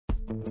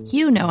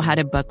You know how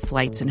to book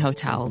flights and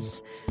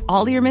hotels.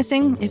 All you're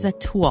missing is a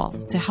tool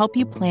to help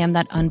you plan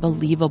that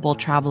unbelievable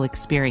travel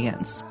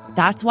experience.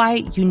 That's why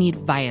you need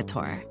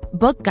Viator.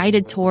 Book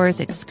guided tours,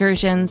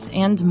 excursions,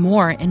 and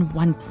more in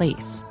one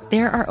place.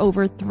 There are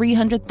over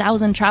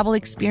 300,000 travel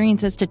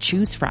experiences to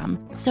choose from,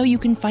 so you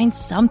can find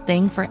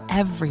something for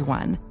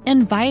everyone.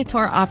 And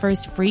Viator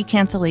offers free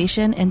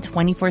cancellation and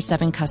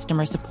 24/7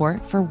 customer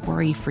support for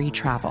worry-free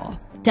travel.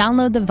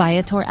 Download the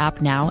Viator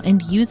app now and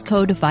use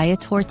code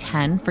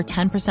Viator10 for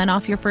 10%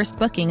 off your first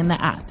booking in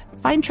the app.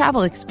 Find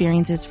travel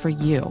experiences for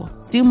you.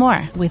 Do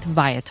more with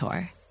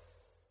Viator.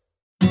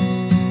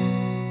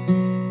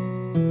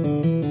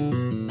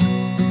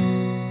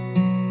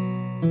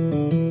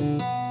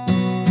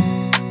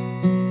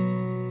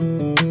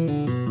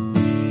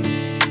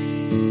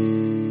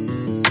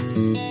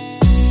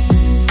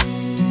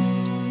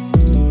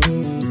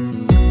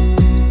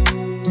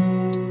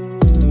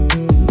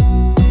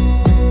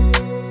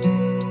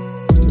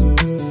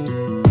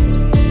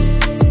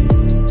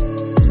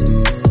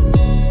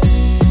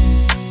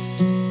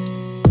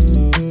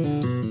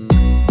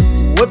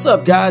 What's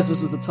up, guys?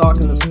 This is the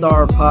Talkin The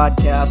Star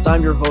podcast.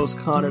 I'm your host,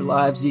 Connor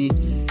Livesey,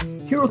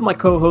 here with my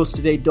co-host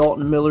today,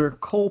 Dalton Miller.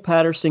 Cole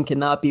Patterson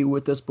cannot be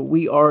with us, but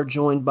we are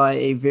joined by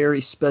a very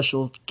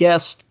special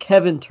guest,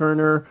 Kevin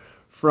Turner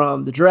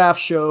from The Draft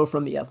Show,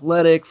 from The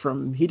Athletic,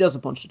 he does a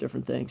bunch of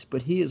different things,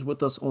 but he is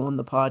with us on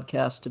the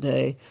podcast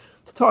today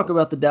to talk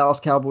about the Dallas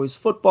Cowboys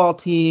football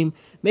team,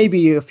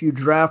 maybe a few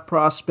draft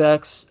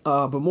prospects,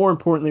 but more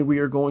importantly, we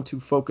are going to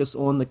focus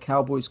on the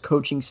Cowboys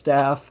coaching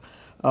staff.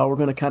 We're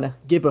going to kind of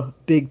give a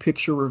big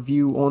picture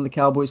review on the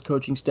Cowboys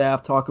coaching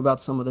staff, talk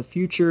about some of the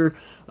future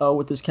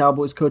with this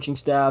Cowboys coaching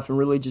staff, and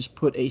really just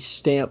put a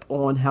stamp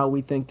on how we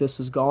think this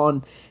has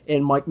gone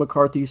in Mike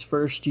McCarthy's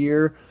first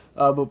year.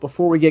 But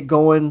before we get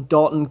going,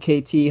 Dalton,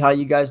 KT, how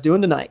you guys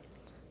doing tonight?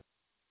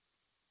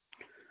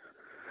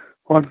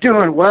 Well, I'm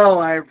doing well.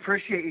 I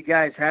appreciate you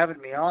guys having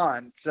me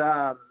on.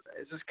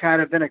 It's just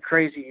kind of been a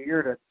crazy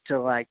year to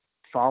like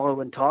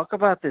follow and talk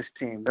about this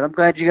team, but I'm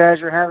glad you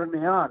guys are having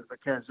me on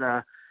because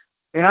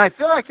I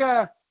feel like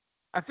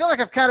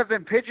I've kind of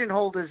been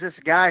pigeonholed as this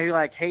guy who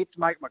like hates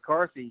Mike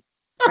McCarthy.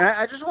 And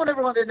I just want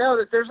everyone to know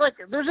that there's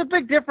a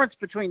big difference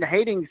between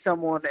hating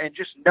someone and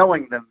just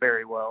knowing them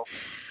very well.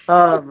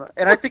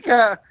 And I think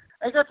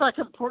that's like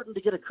important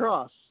to get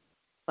across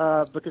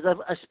because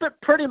I spent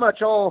pretty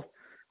much all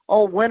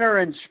winter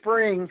and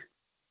spring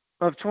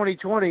of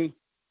 2020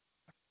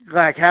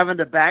 like having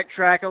to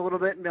backtrack a little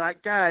bit and be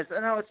like, guys,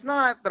 no, it's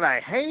not that I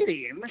hate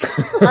him.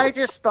 I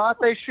just thought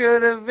they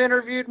should have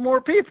interviewed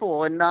more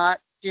people and not,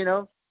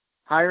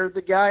 hired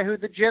the guy who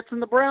the Jets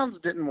and the Browns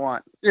didn't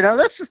want.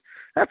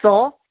 That's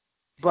all.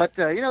 But,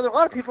 there are a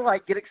lot of people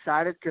like get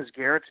excited because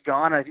Garrett's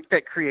gone. I think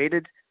that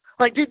created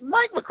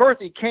Mike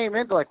McCarthy came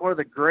into like one of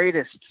the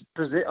greatest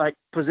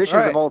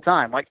positions of all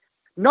time. Like,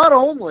 not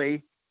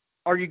only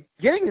are you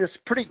getting this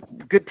pretty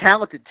good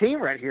talented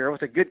team right here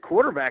with a good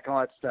quarterback and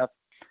all that stuff,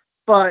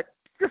 but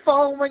you're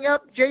following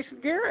up Jason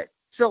Garrett.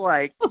 So,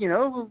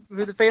 who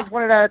the fans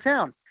wanted out of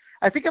town.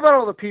 I think about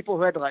all the people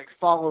who had to,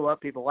 follow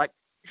up people. Like,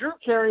 Drew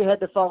Carey had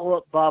to follow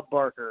up Bob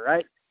Barker,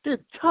 right?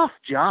 Dude, tough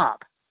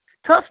job.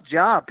 Tough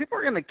job. People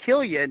are going to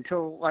kill you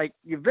until,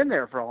 you've been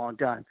there for a long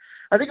time.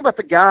 I think about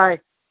the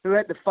guy who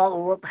had to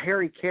follow up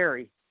Harry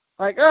Carey.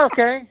 Like, oh,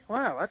 okay,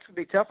 wow, that's going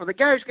to be tough. Or the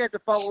guy who's going to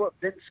have to follow up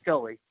Vince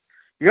Scully.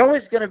 You're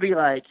always going to be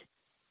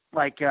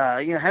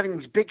having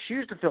these big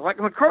shoes to fill. Like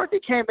McCarthy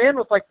came in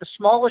with the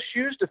smallest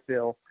shoes to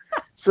fill.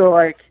 So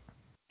I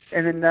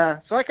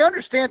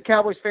understand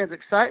Cowboys fans'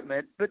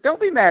 excitement, but don't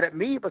be mad at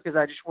me because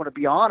I just want to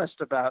be honest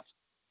about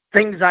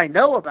things I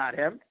know about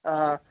him.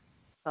 That's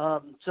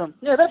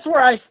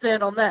where I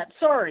stand on that.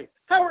 Sorry.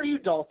 How are you,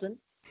 Dalton?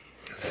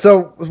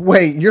 So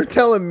wait, you're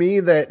telling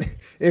me that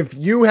if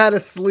you had a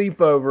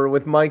sleepover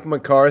with Mike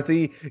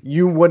McCarthy,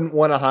 you wouldn't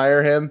want to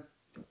hire him?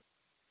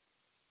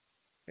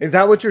 Is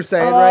that what you're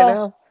saying right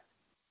now?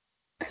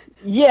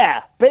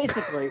 Yeah,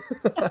 basically.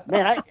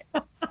 Man,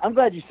 I'm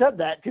glad you said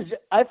that because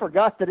I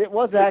forgot that it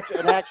was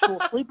actually an actual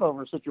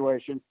sleepover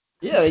situation.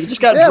 Yeah, you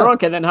just got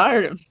drunk and then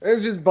hired him. It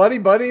was just buddy.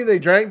 They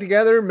drank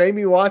together,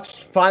 maybe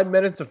watched 5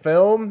 minutes of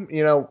film,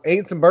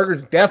 ate some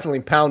burgers,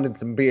 definitely pounded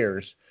some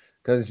beers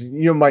because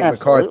Mike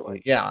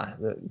McCarthy. Yeah,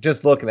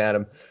 just looking at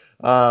him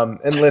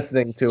and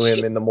listening to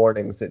him in the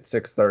mornings at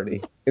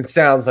 6:30. It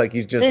sounds like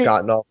he's just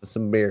gotten off of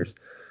some beers.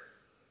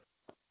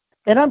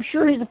 And I'm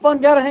sure he's a fun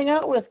guy to hang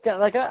out with.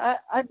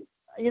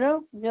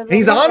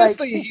 He's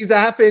honestly, he's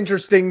half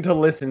interesting to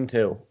listen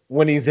to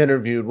when he's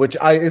interviewed, which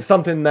is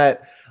something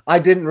that I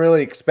didn't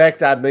really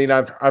expect. I mean,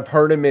 I've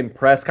heard him in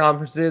press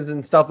conferences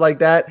and stuff like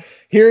that.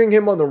 Hearing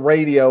him on the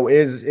radio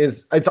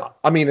it's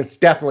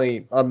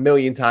definitely a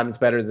million times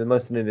better than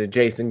listening to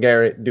Jason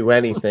Garrett do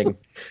anything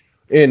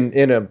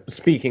in a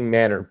speaking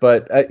manner.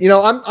 But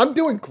I'm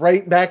doing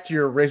great. Back to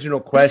your original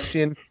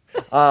question.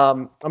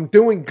 I'm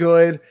doing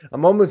good.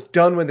 I'm almost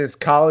done with this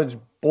college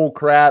bull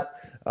crap.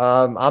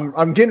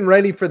 I'm getting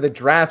ready for the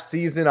draft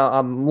season.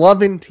 I'm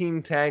loving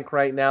Team Tank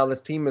right now.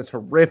 This team is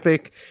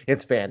horrific.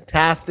 It's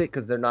fantastic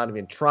because they're not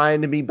even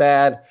trying to be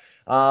bad.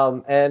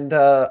 I'm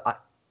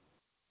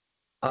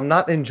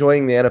not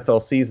enjoying the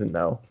NFL season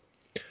though.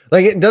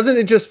 Like, doesn't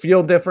it just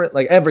feel different?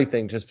 Like,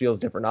 everything just feels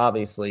different,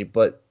 obviously.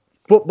 But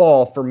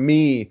football, for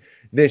me,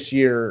 this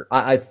year,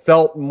 I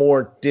felt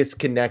more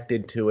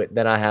disconnected to it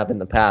than I have in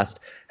the past.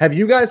 Have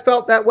you guys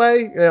felt that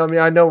way? I mean,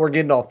 I know we're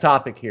getting off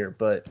topic here,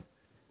 but...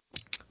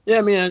 Yeah,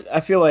 I mean,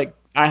 I feel like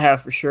I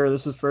have for sure.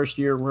 This is the first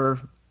year where,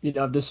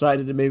 I've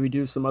decided to maybe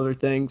do some other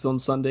things on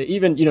Sunday.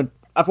 Even,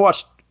 I've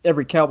watched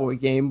every Cowboy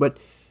game, but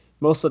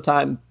most of the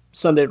time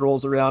Sunday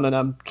rolls around and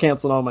I'm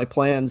canceling all my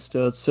plans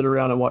to sit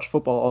around and watch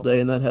football all day,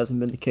 and that hasn't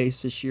been the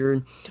case this year.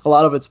 And a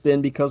lot of it's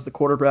been because the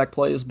quarterback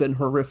play has been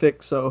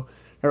horrific, so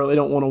I really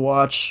don't want to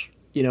watch,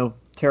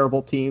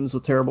 terrible teams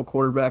with terrible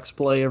quarterbacks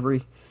play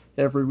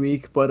every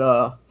week.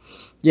 But,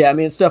 yeah, I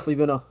mean, it's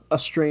definitely been a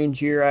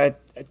strange year.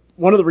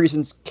 One of the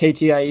reasons,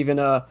 KT,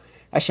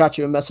 I shot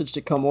you a message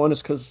to come on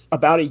is because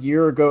about a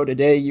year ago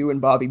today, you and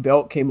Bobby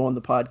Belt came on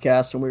the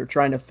podcast, and we were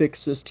trying to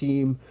fix this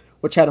team,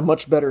 which had a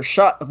much better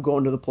shot of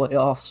going to the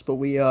playoffs. But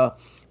we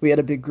had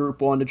a big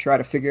group on to try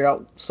to figure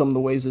out some of the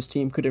ways this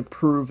team could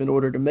improve in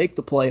order to make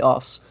the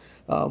playoffs.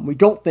 We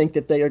don't think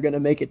that they are going to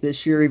make it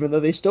this year, even though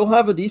they still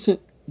have a decent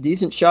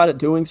shot at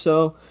doing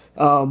so.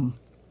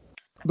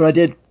 But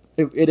it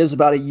is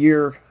about a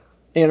year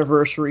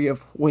anniversary of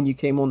when you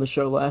came on the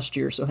show last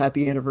year, so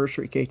happy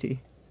anniversary, KT.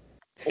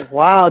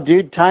 Wow,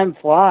 dude, time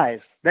flies.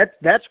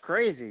 That's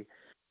crazy.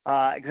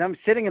 Because I'm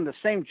sitting in the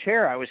same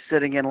chair I was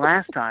sitting in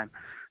last time.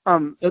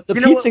 The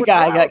pizza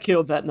guy got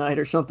killed that night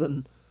or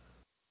something.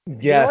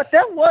 Yes. You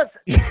know what?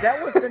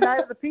 That was the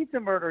night of the pizza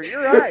murder.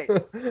 You're right.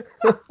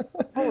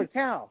 Holy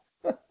cow.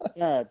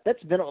 Yeah,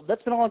 that's been a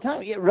long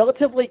time. Yeah,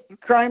 relatively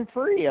crime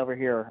free over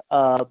here.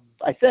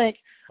 I think.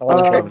 I was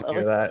trying to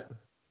hear that.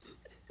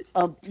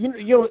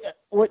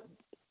 What?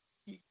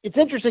 It's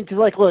interesting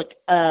because, look,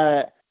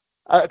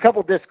 a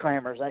couple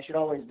disclaimers. I should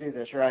always do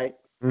this, right?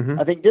 Mm-hmm.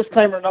 I think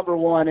disclaimer number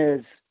one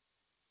is,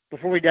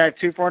 before we dive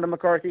too far into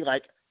McCarthy,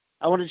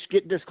 I want to just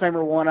get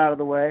disclaimer one out of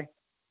the way.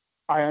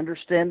 I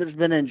understand there's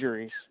been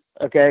injuries,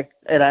 okay?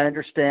 And I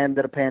understand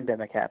that a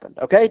pandemic happened,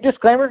 okay?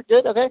 Disclaimer,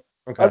 good, okay?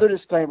 Other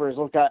disclaimers,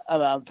 look,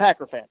 I'm a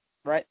Packer fan,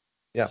 right?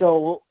 Yeah.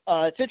 So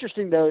it's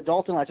interesting, though,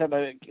 Dalton and I talked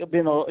about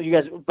being, both of you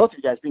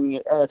guys being,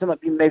 talking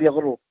about being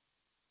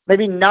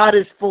maybe not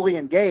as fully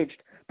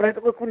engaged.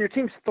 But look, when your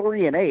team's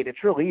 3-8,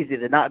 it's real easy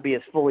to not be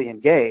as fully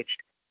engaged.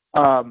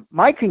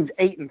 My team's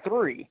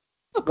 8-3.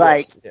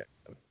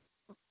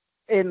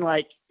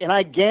 And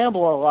I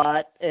gamble a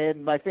lot,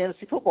 and my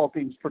fantasy football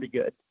team's pretty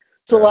good.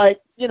 So,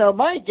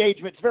 my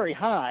engagement's very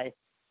high.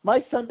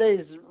 My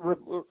Sundays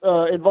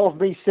involve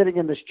me sitting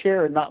in this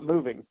chair and not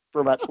moving for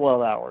about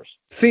 12 hours.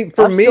 See, I'm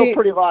still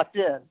pretty locked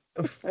in.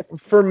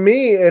 For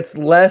me, it's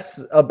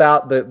less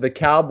about the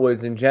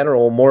Cowboys in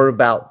general, more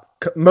about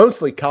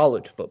mostly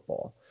college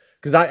football.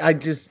 Because I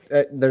just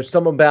there's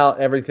some about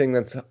everything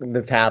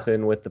that's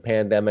happened with the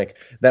pandemic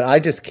that I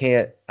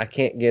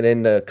can't get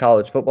into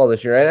college football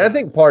this year. And I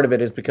think part of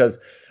it is because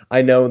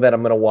I know that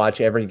I'm going to watch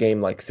every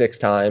game 6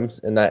 times,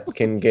 and that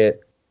can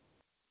get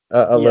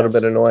a little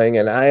bit annoying.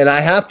 And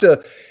I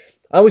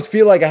always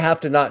feel like I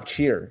have to not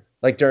cheer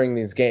during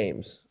these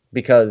games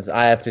because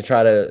I have to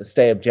try to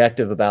stay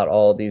objective about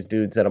all these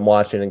dudes that I'm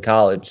watching in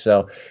college.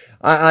 So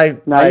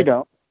you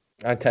don't.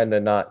 I tend to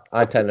not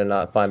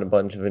find a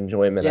bunch of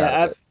enjoyment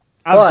out of it.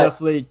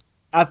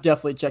 I've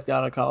definitely checked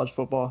out of college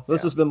football.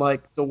 This has been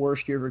the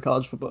worst year for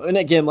college football. And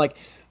again,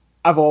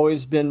 I've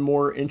always been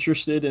more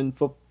interested in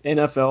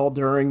NFL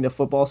during the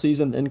football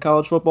season than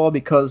college football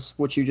because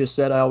what you just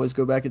said, I always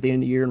go back at the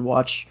end of the year and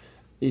watch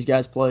these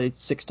guys play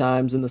 6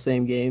 times in the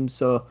same game.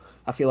 So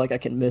I feel like I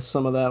can miss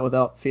some of that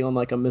without feeling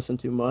like I'm missing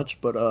too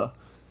much. But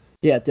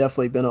yeah,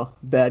 definitely been a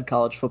bad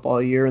college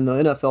football year, and the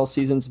NFL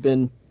season's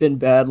been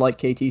bad. Like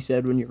KT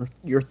said, when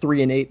you're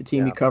 3-8, the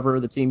team you cover,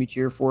 the team you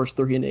cheer for is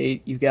 3-8.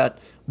 You've got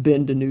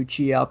Ben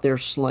DiNucci out there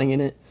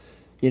slinging it.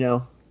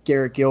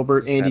 Garrett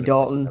Gilbert, Andy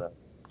Dalton.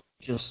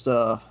 It's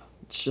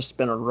just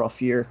been a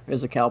rough year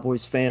as a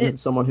Cowboys fan and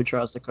someone who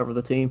tries to cover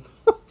the team.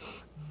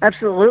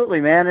 Absolutely,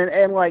 man,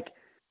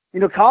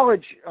 and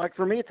college,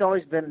 for me, it's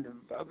always been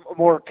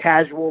more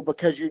casual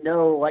because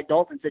like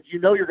Dalton said,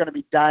 you're going to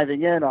be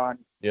diving in on.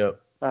 Yep.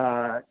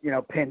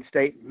 Penn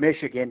State,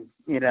 Michigan,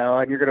 and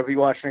you're going to be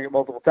watching it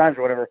multiple times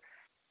or whatever.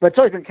 But it's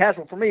always been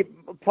casual for me,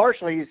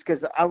 partially because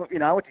I went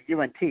to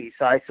UNT,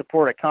 so I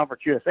support a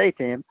Conference USA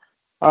team,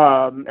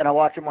 and I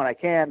watch them when I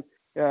can.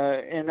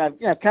 And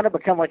I've kind of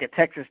become like a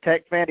Texas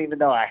Tech fan, even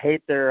though I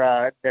hate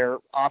their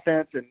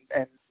offense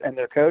and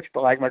their coach.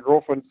 But my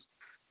girlfriend's,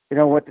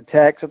 went to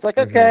Tech, so it's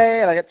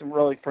okay. And I got some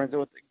really friends that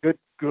went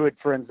good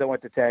friends that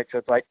went to Tech, so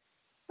it's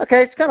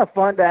okay, it's kind of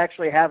fun to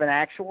actually have an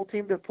actual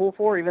team to pull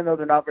for, even though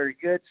they're not very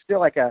good. Still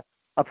like a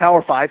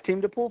Power 5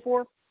 team to pull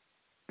for.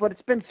 But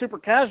it's been super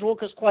casual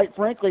because, quite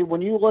frankly,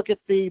 when you look at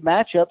the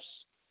matchups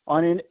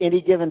on any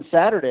given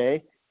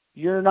Saturday,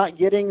 you're not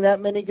getting that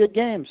many good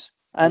games.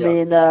 I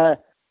mean,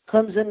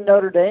 Clemson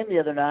Notre Dame the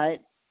other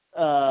night,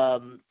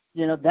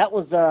 that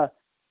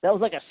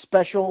was like a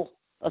special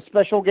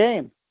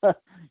game,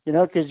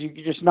 because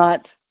you're just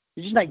not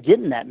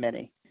getting that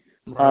many.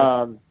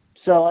 Right.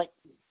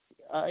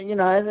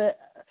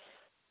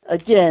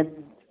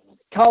 Again,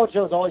 college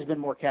has always been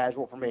more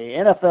casual for me.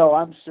 NFL,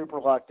 I'm super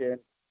locked in.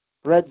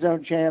 Red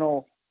Zone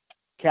Channel,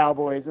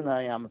 Cowboys, and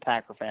I'm a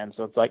Packer fan,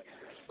 so it's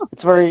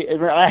very.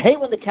 I hate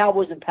when the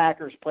Cowboys and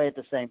Packers play at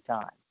the same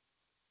time.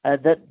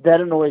 That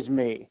annoys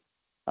me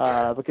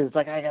because it's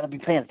like I got to be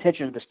paying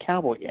attention to this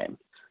Cowboy game,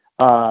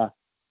 but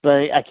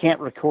I can't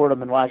record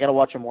them and I got to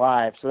watch them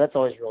live, so that's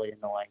always really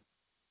annoying.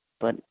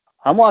 But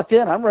I'm locked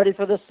in. I'm ready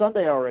for this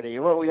Sunday already.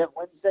 We have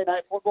Wednesday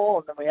night football,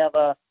 and then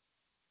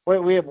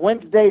we have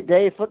Wednesday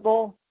day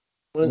football.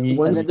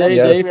 Wednesday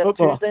day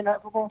football. Tuesday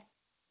night football.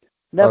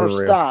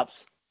 Never stops.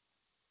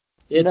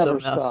 It's Never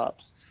a mess.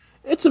 Stops.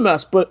 It's a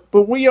mess, but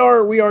we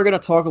are going to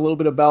talk a little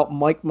bit about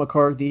Mike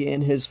McCarthy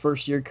and his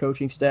first year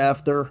coaching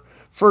staff. Their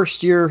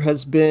first year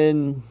has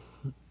been,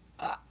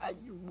 I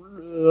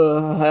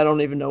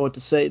don't even know what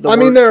to say.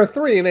 They're a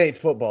 3-8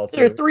 football team.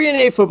 They're a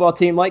 3-8 football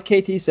team. Like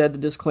KT said, the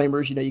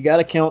disclaimers, you got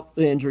to count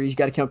the injuries, you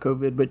got to count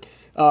COVID. But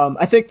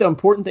I think the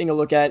important thing to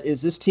look at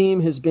is this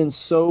team has been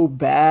so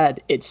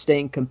bad at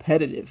staying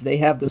competitive. They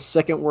have the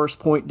second worst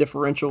point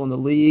differential in the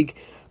league.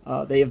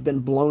 They have been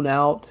blown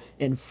out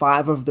in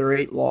 5 of their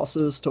 8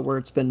 losses to where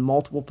it's been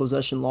multiple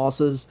possession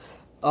losses.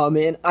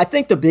 And I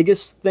think the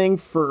biggest thing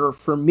for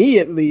me,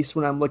 at least,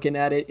 when I'm looking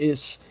at it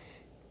is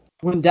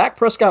when Dak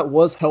Prescott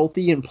was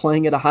healthy and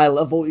playing at a high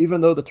level,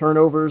 even though the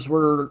turnovers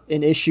were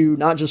an issue,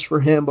 not just for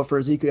him, but for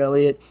Ezekiel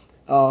Elliott,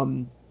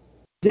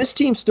 this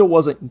team still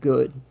wasn't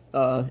good.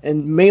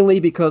 And mainly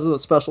because of the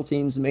special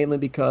teams, mainly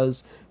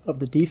because of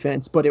the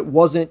defense, but it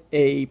wasn't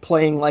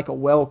playing like a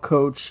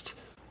well-coached,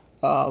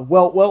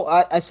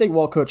 I say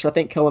well-coached. I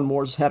think Kellen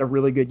Moore's had a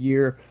really good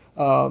year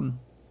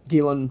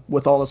dealing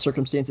with all the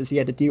circumstances he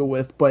had to deal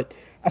with. But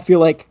I feel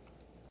like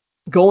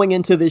going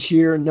into this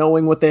year,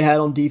 knowing what they had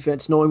on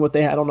defense, knowing what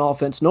they had on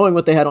offense, knowing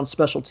what they had on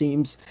special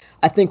teams,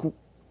 I think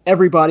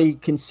everybody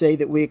can say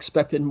that we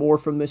expected more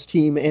from this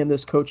team and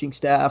this coaching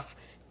staff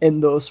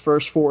in those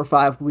first 4 or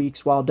 5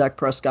 weeks while Dak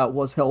Prescott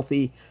was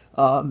healthy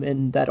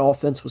and that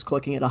offense was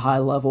clicking at a high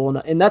level.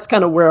 And that's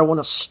kind of where I want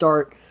to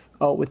start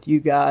with you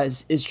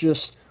guys is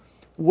just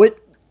what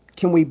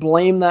can we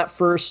blame that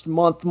first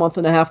month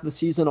and a half of the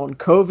season on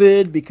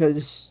COVID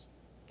because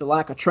the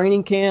lack of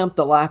training camp,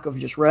 the lack of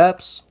just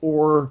reps,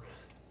 or,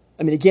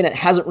 again, it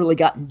hasn't really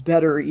gotten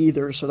better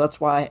either, so that's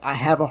why I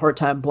have a hard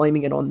time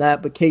blaming it on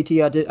that. But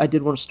KT, I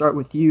did want to start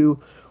with you.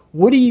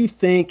 What do you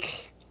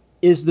think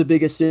is the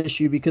biggest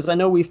issue? Because I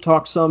know we've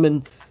talked some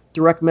in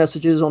direct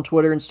messages on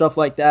Twitter and stuff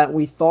like that.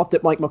 We thought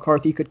that Mike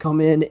McCarthy could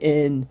come in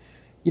and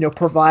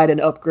provide an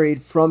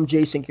upgrade from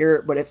Jason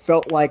Garrett, but it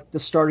felt like the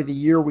start of the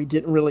year we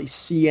didn't really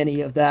see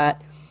any of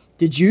that.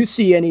 Did you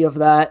see any of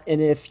that?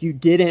 And if you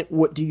didn't,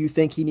 what do you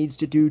think he needs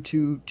to do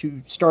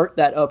to start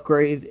that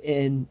upgrade?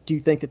 And do you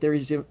think that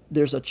there's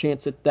a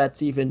chance that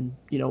that's even,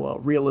 a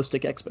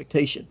realistic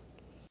expectation?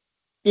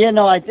 Yeah,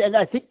 no, I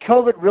think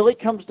COVID really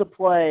comes to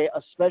play,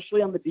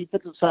 especially on the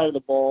defensive side of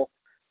the ball,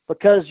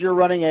 because you're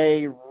running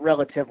a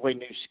relatively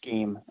new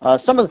scheme.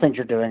 Some of the things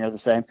you're doing are the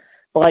same,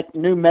 but like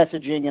new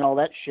messaging and all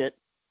that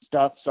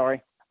stuff,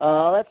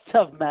 that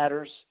stuff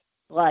matters.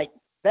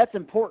 That's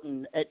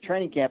important at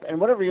training camp. And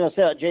whatever you're going to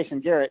say about Jason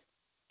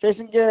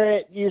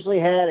Garrett usually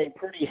had a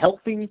pretty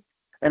healthy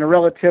and a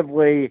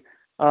relatively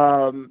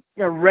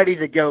ready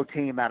to go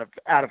team out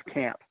of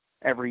camp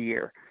every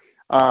year.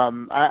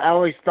 I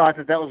always thought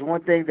that was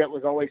one thing that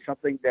was always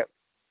something that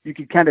you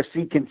could kind of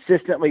see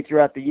consistently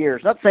throughout the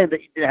years. Not saying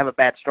that he didn't have a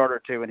bad start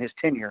or two in his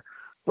tenure,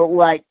 but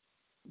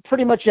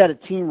pretty much had a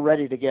team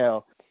ready to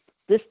go.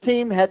 This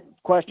team had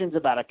questions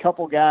about a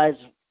couple guys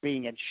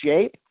being in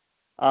shape.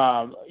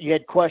 You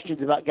had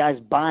questions about guys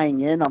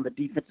buying in on the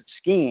defensive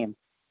scheme,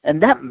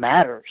 and that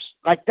matters.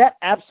 That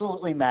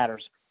absolutely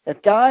matters.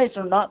 If guys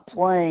are not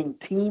playing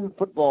team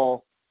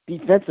football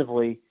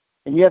defensively,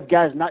 and you have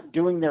guys not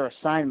doing their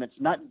assignments,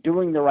 not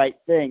doing the right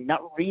thing,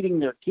 not reading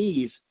their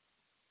keys,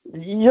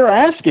 you're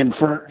asking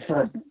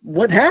for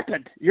what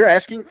happened. You're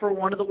asking for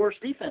one of the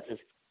worst defenses.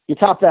 You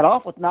top that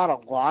off with not a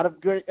lot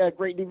of great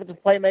defensive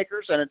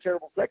playmakers and a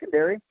terrible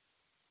secondary.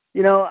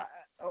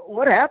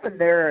 What happened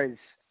there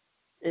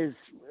is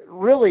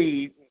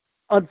really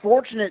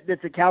unfortunate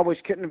that the Cowboys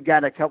couldn't have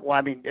gotten a couple.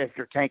 If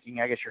you're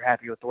tanking, I guess you're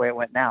happy with the way it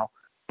went now.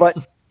 But,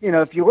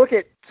 if you look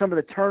at some of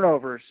the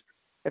turnovers,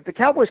 if the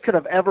Cowboys could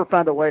have ever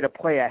found a way to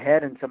play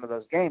ahead in some of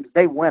those games,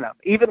 they win them,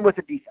 even with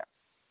the defense.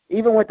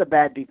 Even with a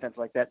bad defense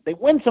like that, they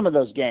win some of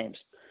those games.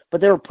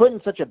 But they were put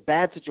in such a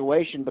bad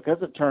situation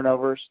because of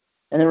turnovers,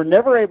 and they were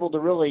never able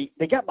to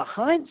they got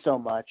behind so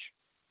much,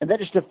 and that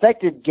just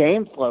affected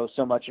game flow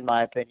so much, in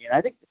my opinion.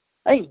 I think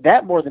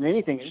that more than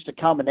anything is just a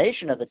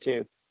combination of the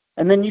two.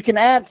 And then you can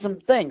add some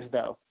things,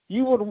 though.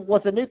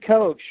 With a new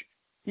coach,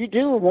 you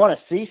do want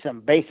to see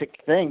some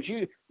basic things.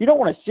 You don't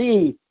want to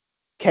see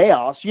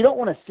chaos. You don't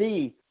want to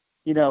see,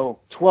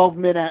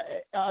 12-minute,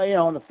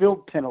 on the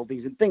field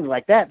penalties and things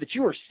like that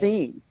you are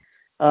seeing.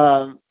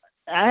 I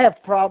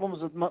have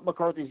problems with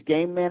McCarthy's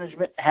game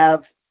management,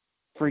 have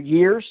for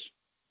years.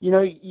 You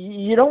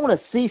don't want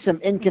to see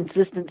some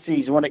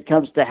inconsistencies when it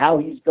comes to how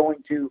he's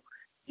going to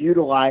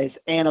utilize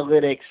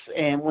analytics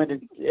and when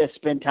to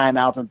spend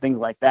timeouts and things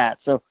like that.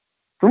 So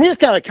for me,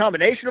 it's kind of a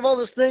combination of all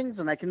those things,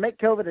 and I can make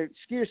COVID an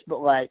excuse,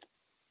 but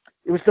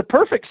it was the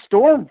perfect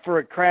storm for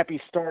a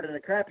crappy start and a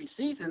crappy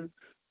season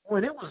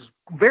when it was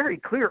very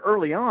clear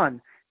early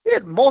on. He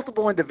had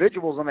multiple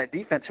individuals on that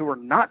defense who were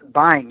not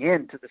buying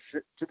into the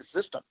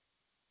system.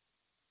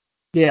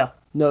 Yeah,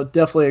 no,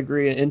 definitely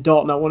agree. And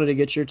Dalton, I wanted to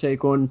get your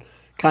take on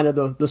kind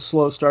of the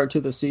slow start to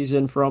the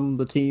season from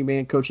the team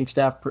and coaching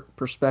staff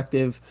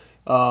perspective.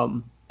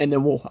 And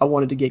then I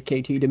wanted to get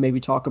KT to maybe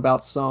talk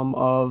about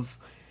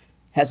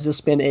has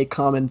this been a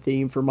common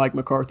theme for Mike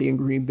McCarthy in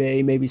Green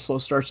Bay? Maybe slow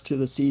starts to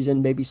the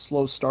season, maybe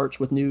slow starts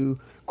with new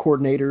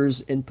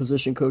coordinators and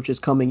position coaches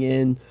coming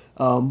in.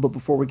 But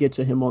before we get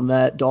to him on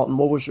that, Dalton,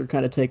 what was your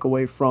kind of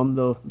takeaway from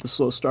the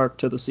slow start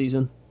to the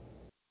season?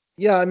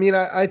 Yeah, I mean,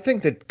 I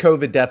think that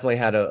COVID definitely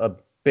had a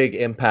big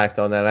impact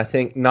on that. I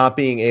think not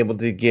being able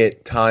to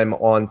get time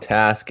on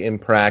task in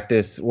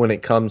practice when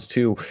it comes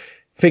to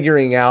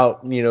figuring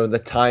out,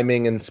 the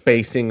timing and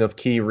spacing of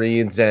key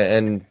reads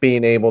and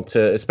being able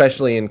to,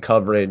 especially in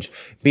coverage,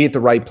 be at the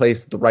right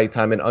place at the right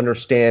time and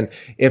understand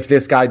if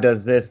this guy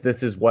does this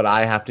is what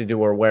I have to do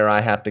or where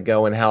I have to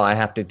go and how I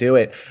have to do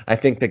it. I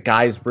think the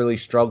guys really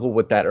struggle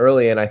with that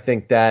early, and I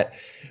think that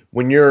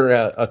when you're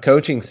a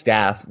coaching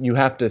staff, you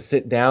have to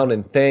sit down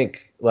and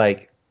think,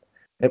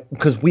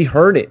 because we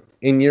heard it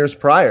in years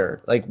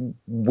prior.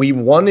 We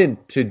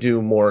wanted to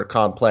do more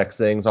complex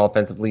things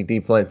offensively,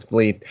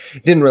 defensively.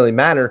 It didn't really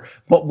matter,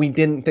 but we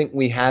didn't think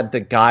we had the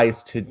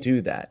guys to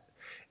do that.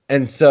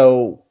 And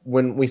so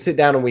when we sit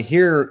down and we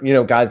hear,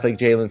 guys like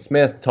Jalen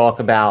Smith talk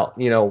about,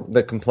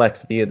 the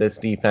complexity of this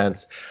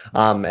defense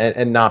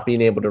and not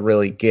being able to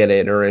really get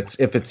it, or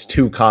if it's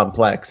too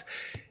complex.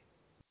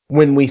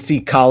 When we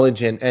see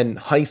college and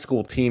high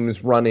school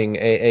teams running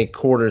a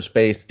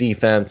quarters-based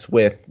defense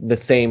with the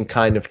same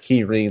kind of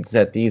key reads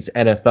that these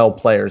NFL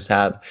players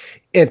have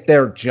at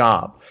their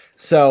job.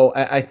 So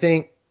I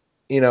think,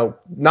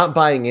 not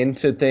buying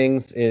into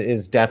things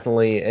is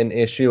definitely an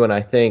issue. And I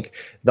think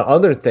the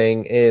other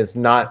thing is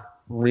not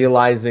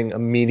realizing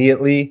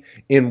immediately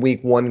in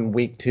week 1 and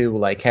week 2,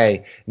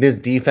 hey, this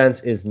defense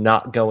is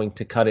not going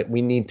to cut it.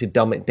 We need to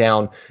dumb it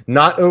down,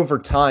 not over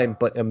time,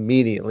 but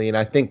immediately. And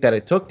I think that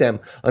it took them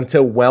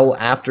until well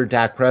after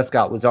Dak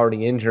Prescott was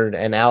already injured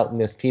and out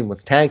and this team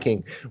was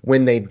tanking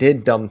when they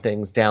did dumb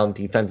things down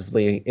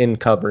defensively in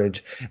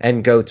coverage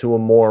and go to a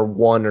more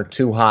 1 or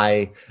 2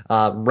 high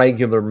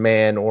regular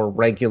man or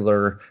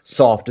regular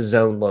soft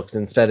zone looks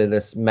instead of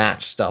this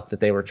match stuff that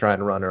they were trying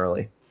to run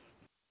early.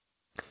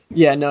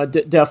 Yeah, no,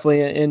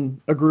 definitely,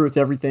 and agree with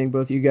everything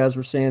both of you guys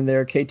were saying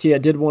there. KT, I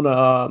did want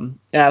to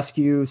ask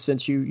you,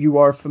 since you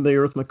are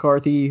familiar with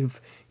McCarthy,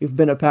 you've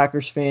been a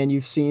Packers fan,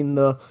 you've seen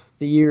the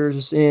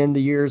years in,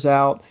 the years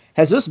out.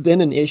 Has this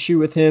been an issue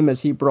with him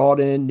as he brought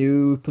in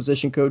new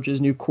position coaches,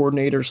 new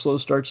coordinators, slow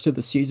starts to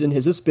the season?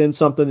 Has this been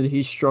something that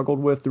he's struggled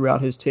with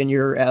throughout his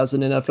tenure as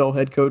an NFL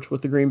head coach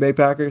with the Green Bay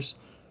Packers?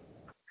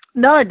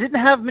 No, I didn't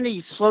have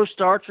many slow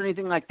starts or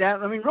anything like that.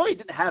 I mean, really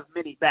didn't have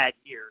many bad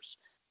years.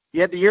 You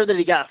had the year that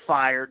he got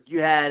fired. You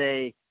had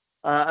a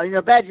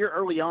bad year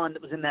early on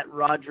that was in that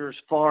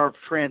Rodgers-Favre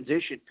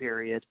transition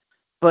period.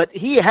 But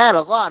he had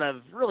a lot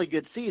of really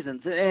good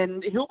seasons,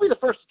 and he'll be the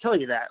first to tell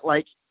you that.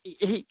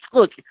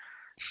 Look,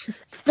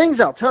 things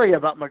I'll tell you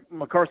about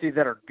McCarthy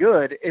that are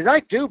good is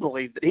I do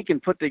believe that he can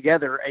put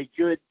together a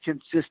good,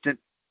 consistent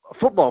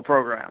football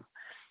program.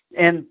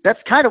 And that's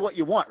kind of what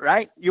you want,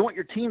 right? You want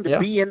your team to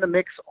be in the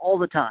mix all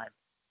the time.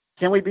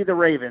 Can we be the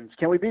Ravens?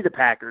 Can we be the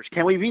Packers?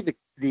 Can we be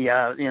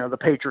the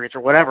Patriots or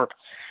whatever?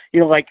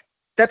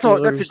 That's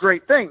all. That's a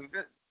great thing.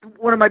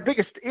 One of my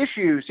biggest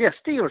issues,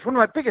 Steelers. One of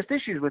my biggest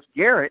issues with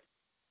Garrett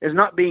is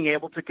not being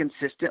able to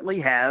consistently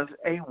have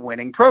a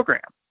winning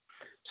program.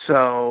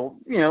 So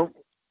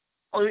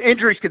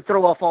injuries could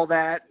throw off all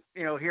that,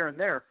 here and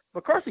there.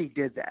 McCarthy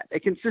did that, a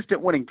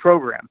consistent winning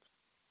program.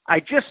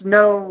 I just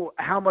know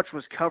how much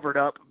was covered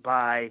up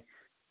by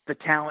the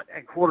talent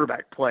and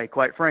quarterback play,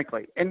 quite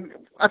frankly. And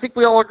I think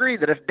we all agree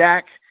that if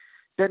Dak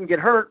doesn't get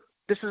hurt,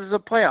 this is a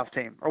playoff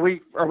team. Are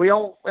we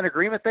all in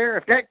agreement there?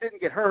 If Dak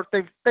didn't get hurt,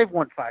 they've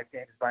won 5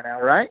 games by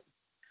now, right?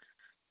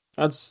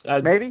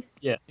 Maybe?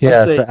 Yeah.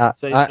 Yeah,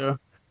 so.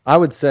 I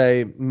would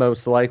say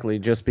most likely,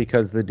 just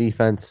because the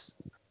defense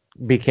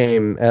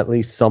became at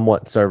least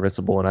somewhat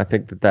serviceable, and I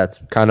think that's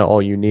kind of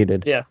all you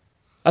needed. Yeah.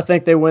 I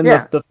think they win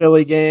the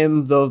Philly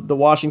game, the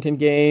Washington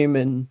game,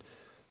 and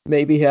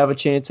maybe have a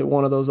chance at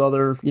one of those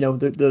other,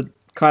 the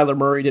Kyler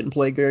Murray didn't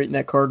play great in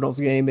that Cardinals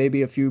game.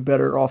 Maybe a few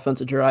better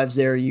offensive drives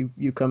there.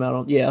 You come out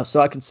on,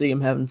 so I can see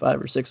him having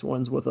 5 or 6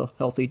 wins with a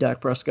healthy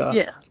Dak Prescott.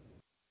 Yeah.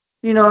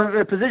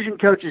 The position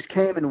coaches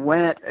came and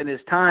went in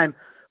his time.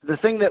 The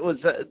thing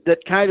that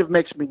kind of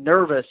makes me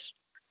nervous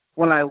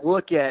when I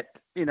look at,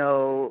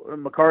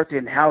 McCarthy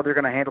and how they're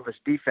going to handle this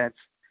defense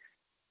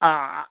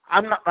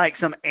I'm not like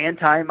some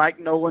anti-Mike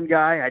Nolan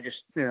guy. I just,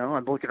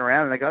 I'm looking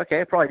around and I go, okay,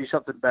 I'll probably do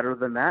something better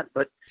than that.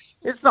 But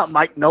it's not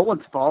Mike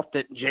Nolan's fault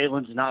that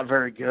Jalen's not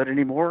very good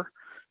anymore.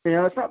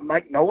 It's not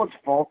Mike Nolan's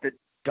fault that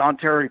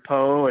Dontari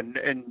Poe and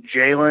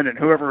Jalen and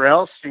whoever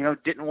else,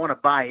 didn't want to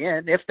buy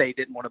in. If they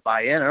didn't want to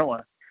buy in, I don't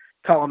want to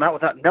call them out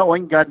without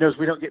knowing. God knows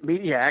we don't get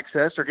media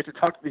access or get to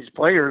talk to these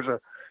players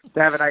or to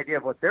have an idea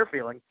of what they're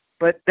feeling.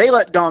 But they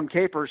let Dom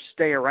Capers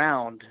stay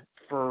around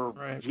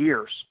for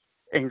years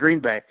in Green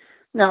Bay.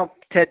 Now,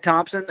 Ted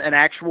Thompson, an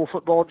actual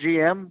football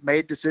GM,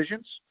 made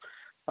decisions.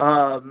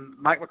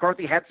 Mike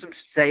McCarthy had some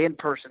say in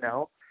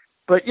personnel.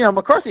 But,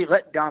 McCarthy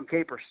let Dom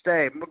Capers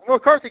stay.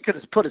 McCarthy could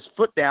have put his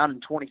foot down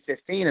in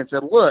 2015 and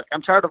said, look,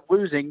 I'm tired of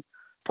losing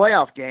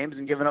playoff games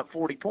and giving up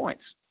 40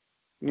 points.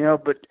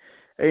 But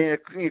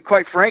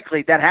quite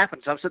frankly, that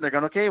happens. I'm sitting there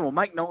going, okay, well,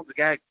 Mike Nolan's the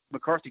guy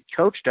McCarthy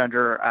coached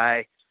under.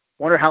 I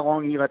wonder how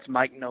long he lets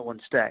Mike Nolan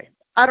stay.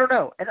 I don't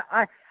know. And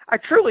I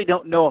truly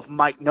don't know if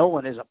Mike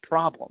Nolan is a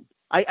problem.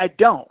 I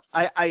don't.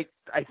 I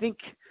think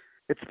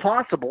it's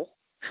possible.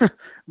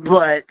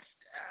 But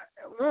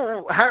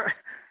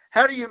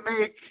how do you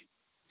make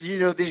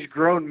these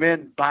grown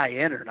men buy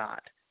in or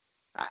not?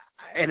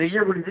 In a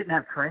year when he didn't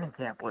have training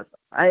camp with them.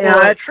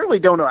 I truly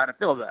don't know how to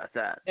feel about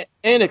that.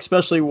 And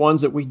especially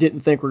ones that we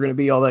didn't think were going to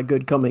be all that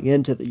good coming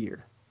into the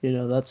year.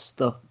 That's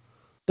the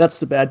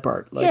bad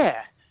part. Like,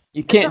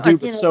 you can't do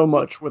but so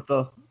much with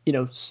the,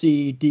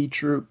 C, D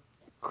troop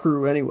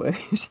crew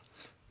anyways.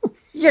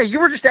 Yeah, you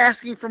were just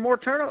asking for more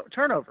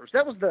turnovers.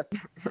 That was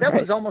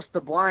was almost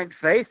the blind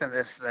faith in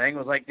this thing.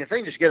 Was like, if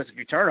they just get us a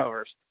few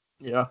turnovers.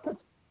 Yeah.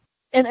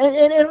 And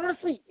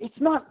honestly, it's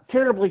not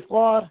terribly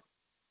flawed.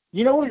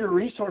 You know where your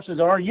resources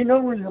are. You know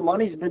where your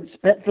money's been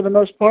spent for the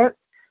most part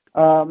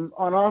on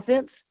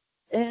offense.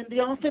 And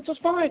the offense was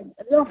fine.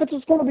 And the offense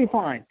was going to be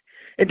fine.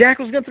 And Dak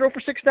was going to throw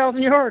for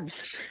 6,000 yards.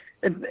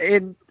 And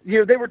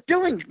they were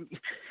doing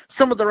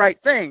some of the right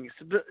things.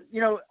 But,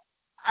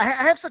 I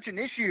have such an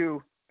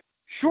issue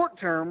short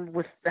term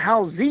with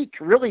how Zeke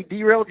really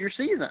derailed your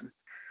season.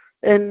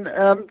 And,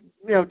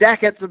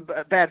 Dak had some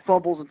bad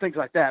fumbles and things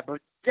like that.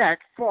 But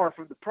Dak, far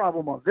from the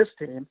problem on this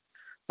team.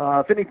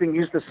 If anything,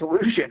 he's the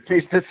solution.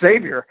 He's the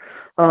savior.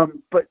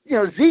 But,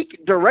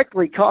 Zeke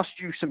directly cost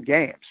you some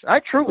games. I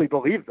truly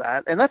believe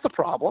that, and that's a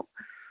problem.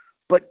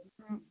 But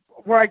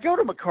where I go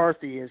to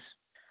McCarthy is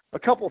a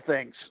couple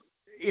things.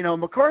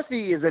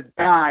 McCarthy is a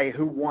guy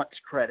who wants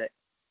credit.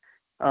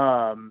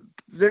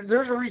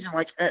 There's a reason,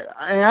 like,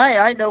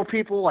 I know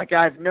people, like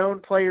I've known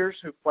players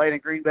who played in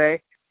Green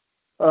Bay,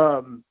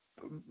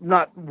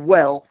 not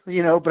well,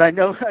 but I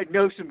know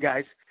some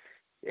guys.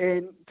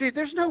 And dude,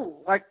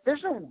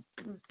 guys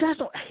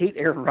don't hate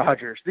Aaron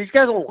Rodgers. These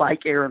guys don't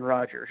like Aaron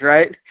Rodgers,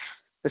 right?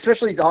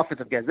 Especially these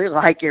offensive guys. They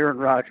like Aaron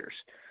Rodgers.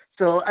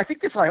 So I think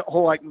this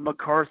whole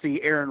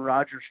McCarthy Aaron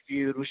Rodgers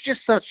feud was just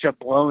such a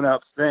blown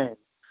up thing.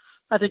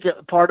 I think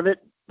part of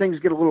it, things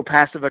get a little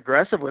passive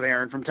aggressive with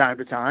Aaron from time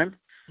to time.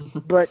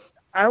 But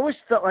I always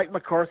felt like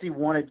McCarthy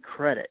wanted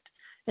credit.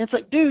 And it's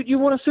like, dude, you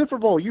won a Super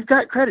Bowl. You've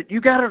got credit.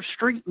 You got a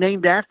street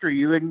named after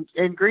you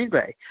in Green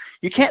Bay.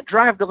 You can't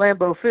drive to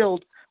Lambeau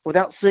Field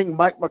without seeing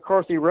Mike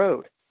McCarthy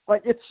Road.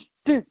 Like,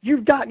 dude,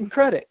 you've gotten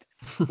credit.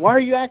 Why are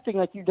you acting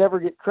like you never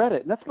get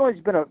credit? And that's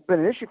always been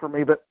an issue for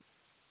me. But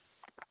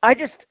I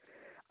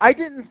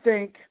didn't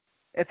think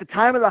at the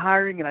time of the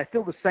hiring, and I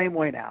feel the same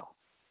way now.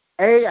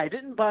 I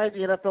didn't buy the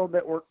NFL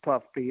Network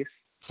puff piece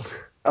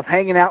of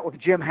hanging out with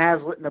Jim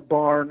Haslett in the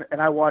barn,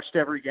 and I watched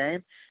every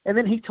game. And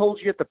then he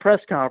told you at the press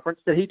conference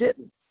that he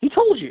didn't. He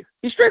told you.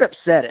 He straight up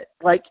said it.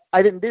 Like,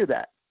 I didn't do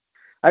that.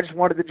 I just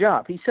wanted the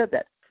job. He said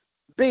that.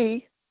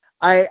 B,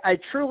 I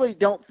truly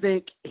don't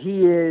think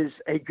he is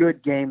a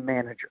good game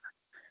manager,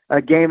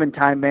 a game and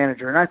time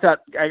manager. And I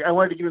thought I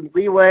wanted to give him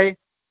leeway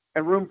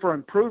and room for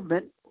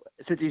improvement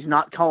since he's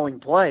not calling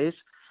plays.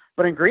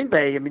 But in Green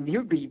Bay, I mean, he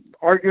would be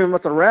arguing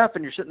with the ref,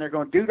 and you're sitting there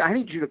going, dude, I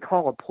need you to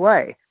call a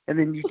play. And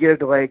then you get a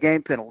delay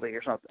game penalty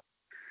or something.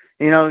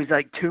 He's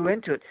like too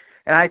into it.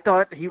 And I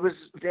thought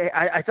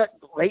I thought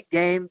late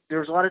game, there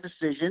was a lot of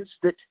decisions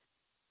that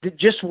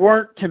just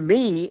weren't, to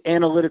me,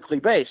 analytically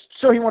based.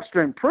 So he wants to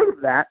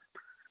improve that.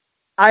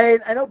 I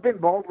know Ben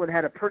Baldwin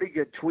had a pretty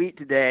good tweet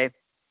today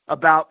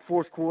about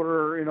fourth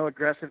quarter,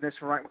 aggressiveness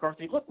from Mike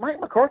McCarthy. Look,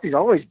 Mike McCarthy's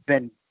always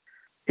been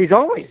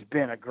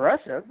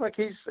aggressive. Like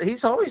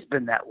he's always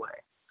been that way.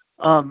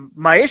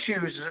 My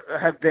issues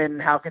have been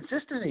how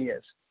consistent he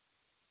is.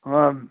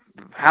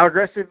 How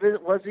aggressive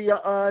was he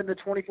in the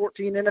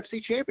 2014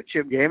 NFC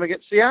Championship game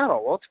against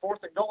Seattle? Well, it's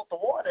 4th and goal at the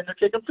 1, and they're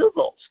kicking field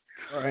goals.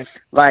 All right.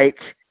 Like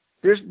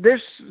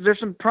there's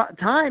some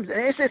times,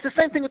 and it's the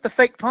same thing with the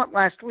fake punt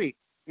last week.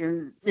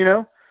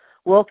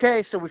 Well,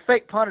 okay, so we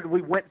fake punted,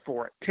 we went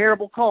for it.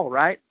 Terrible call,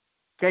 right?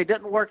 Okay, it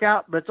doesn't work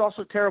out, but it's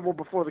also terrible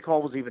before the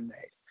call was even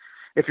made.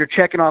 If you're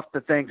checking off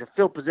the things, a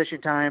field position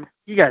time,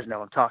 you guys know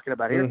what I'm talking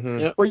about here. Mm-hmm.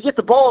 Yep. Well, you get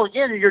the ball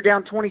again, and you're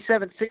down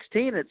 27-16,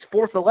 it's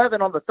 4th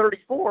 11 on the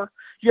 34.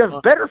 You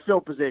have better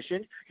field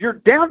position. You're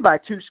down by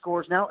 2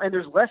 scores now, and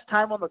there's less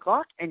time on the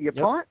clock, and you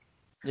punt?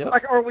 Yep.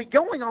 Like, are we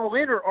going all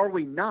in or are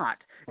we not?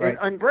 Right.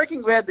 On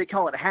Breaking Bad, they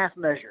call it half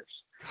measures.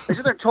 They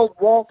sit there and told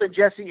Walt and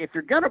Jesse, if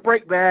you're going to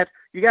break bad,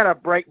 you got to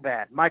break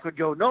bad. Mike would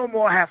go, no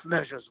more half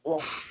measures.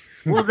 Well,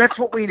 that's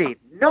what we need.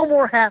 No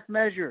more half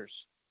measures.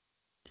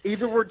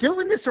 Either we're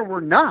doing this or we're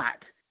not.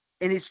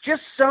 And it's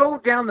just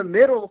so down the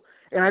middle,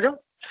 and I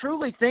don't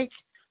truly think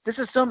this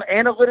is some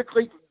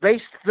analytically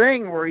based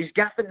thing where he's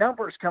got the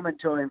numbers coming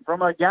to him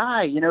from a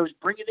guy, who's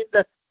bringing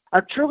in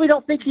I truly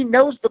don't think he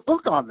knows the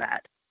book on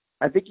that.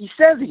 I think he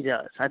says he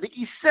does. I think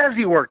he says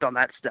he worked on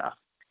that stuff.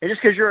 And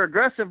just because you're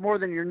aggressive more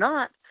than you're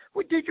not,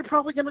 well, dude, you're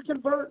probably going to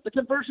convert. The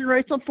conversion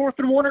rates on 4th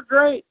and 1 are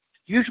great.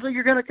 Usually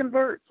you're going to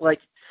convert. You're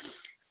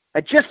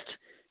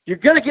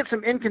going to get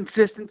some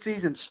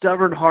inconsistencies and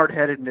stubborn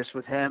hard-headedness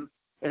with him,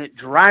 and it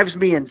drives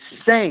me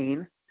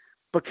insane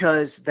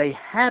because they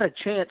had a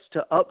chance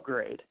to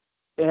upgrade,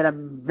 and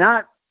I'm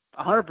not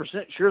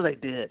 100% sure they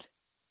did.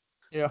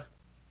 Yeah.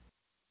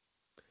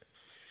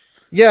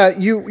 Yeah,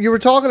 you were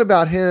talking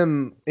about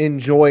him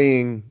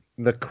enjoying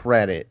the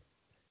credit.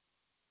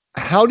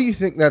 How do you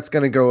think that's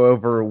going to go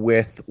over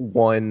with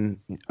one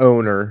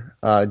owner,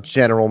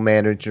 general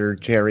manager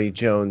Jerry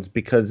Jones?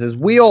 Because as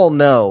we all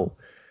know,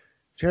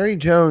 Jerry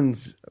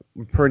Jones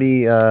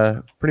pretty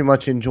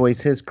much enjoys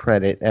his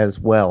credit as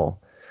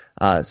well.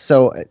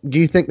 So do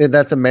you think that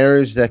that's a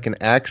marriage that can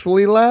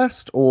actually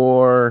last,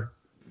 or?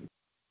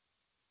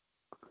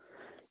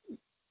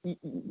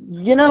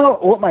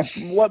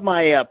 What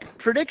my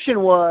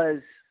prediction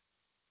was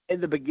in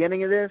the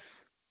beginning of this?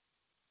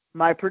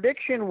 My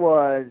prediction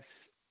was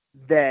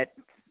that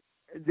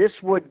this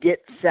would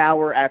get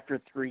sour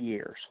after 3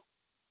 years.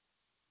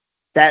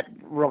 That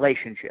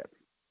relationship.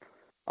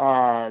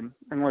 And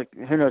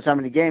who knows how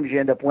many games you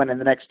end up winning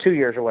the next 2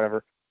 years or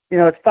whatever.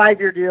 It's a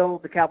 5-year deal.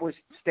 The Cowboys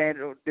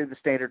do the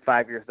standard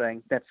 5-year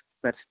thing. That's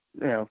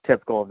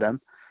typical of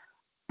them.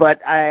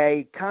 But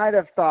I kind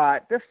of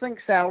thought this thing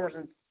sours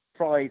in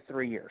probably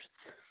 3 years.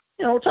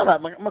 We're talking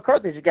about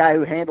McCarthy's a guy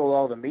who handled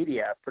all the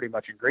media pretty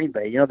much in Green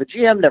Bay. The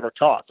GM never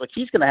talks.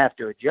 He's going to have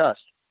to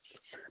adjust.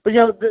 But,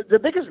 the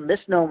biggest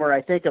misnomer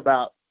I think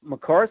about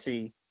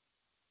McCarthy,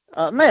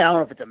 I don't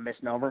know if it's a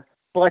misnomer,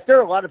 but there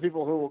are a lot of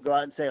people who will go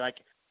out and say,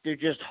 they're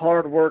just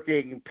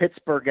hardworking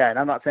Pittsburgh guy. And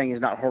I'm not saying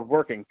he's not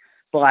hardworking,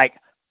 but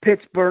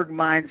Pittsburgh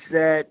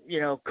mindset,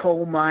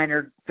 coal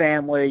miner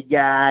family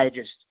guy,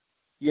 just,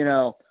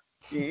 not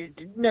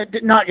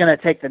going to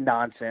take the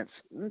nonsense.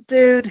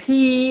 Dude,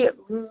 he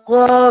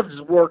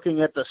loves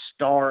working at the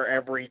Star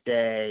every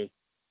day.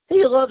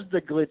 He loves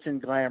the glitz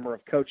and glamour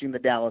of coaching the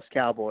Dallas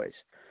Cowboys.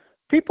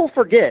 People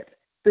forget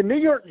the New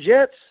York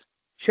Jets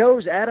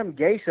chose Adam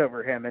Gase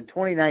over him in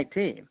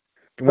 2019.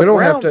 We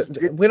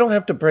don't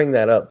have to bring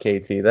that up,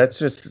 KT.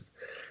 That's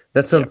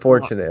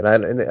unfortunate. I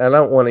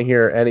don't want to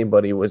hear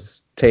anybody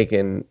was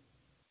taken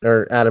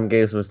or Adam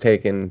Gase was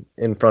taken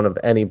in front of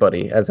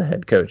anybody as a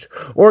head coach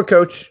or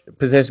coach,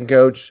 position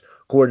coach,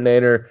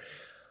 coordinator.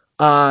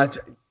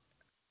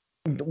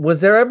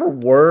 Was there ever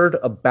word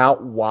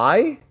about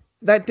why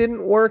that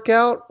didn't work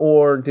out,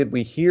 or did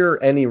we hear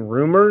any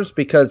rumors?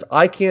 Because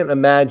I can't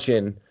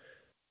imagine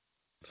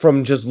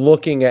from just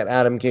looking at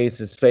Adam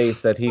Gase's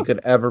face that he could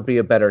ever be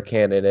a better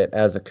candidate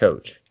as a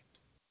coach.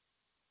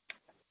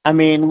 I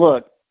mean,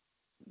 look,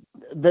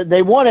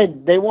 they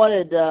wanted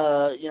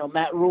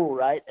Matt Rule,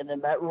 right? And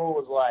then Matt Rule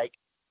was like,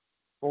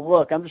 well,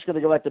 look, I'm just going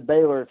to go back to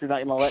Baylor if you're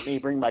not going to let me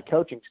bring my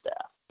coaching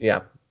staff.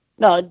 Yeah.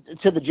 No,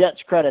 to the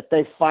Jets' credit,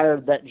 they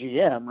fired that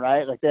GM,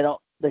 right?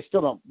 They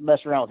still don't mess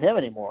around with him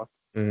anymore.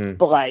 Mm-hmm.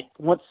 But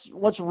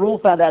once Rule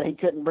found out he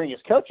couldn't bring his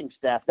coaching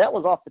staff, that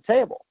was off the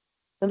table.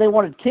 Then they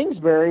wanted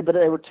Kingsbury, but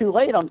they were too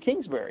late on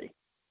Kingsbury.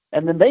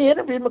 And then they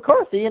interviewed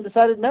McCarthy and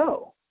decided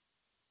no.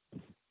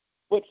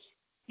 Which,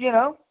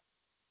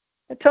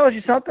 it tells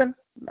you something.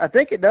 I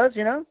think it does,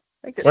 I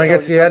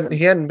guess he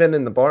hadn't been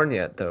in the barn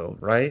yet, though,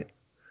 right?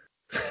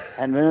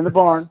 Hadn't been in the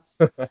barn.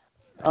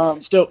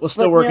 Still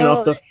working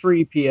off the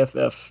free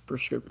PFF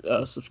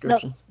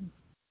subscription.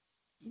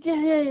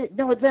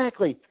 No,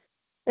 exactly.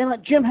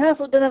 And Jim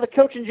Haslett didn't have a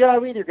coaching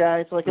job either,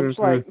 guys. I'm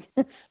just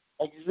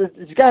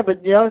this guy.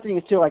 But the other thing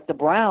is too, the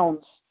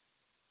Browns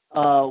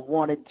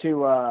wanted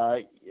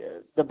to.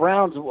 The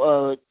Browns.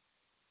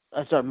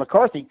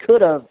 McCarthy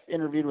could have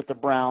interviewed with the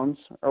Browns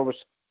or was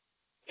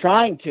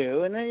trying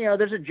to, and then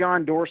there's a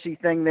John Dorsey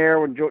thing there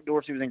when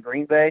Dorsey was in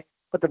Green Bay,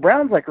 but the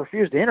Browns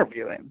refused to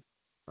interview him.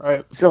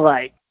 Right. So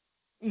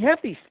you have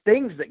these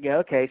things that go,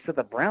 okay, so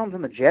the Browns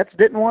and the Jets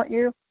didn't want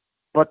you,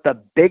 but the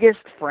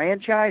biggest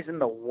franchise in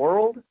the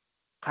world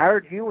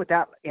hired you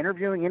without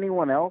interviewing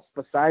anyone else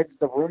besides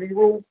the Rooney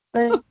Rule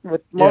thing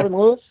with Marvin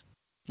Lewis?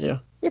 Yeah.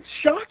 It's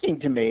shocking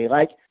to me.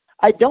 I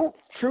don't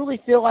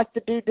truly feel like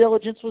the due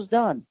diligence was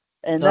done.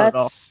 And Not that's at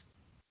all.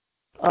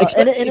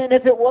 and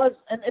if it was,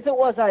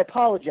 I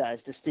apologize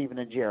to Stephen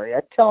and Jerry.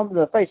 I'd tell them to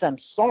the face I'm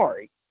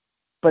sorry.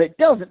 But it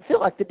doesn't feel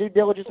like the due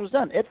diligence was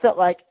done. It felt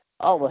like,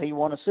 he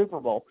won a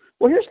Super Bowl.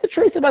 Well, here's the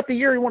truth about the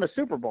year he won a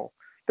Super Bowl.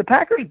 The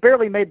Packers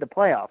barely made the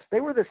playoffs.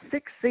 They were the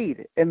 6th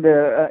seed in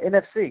the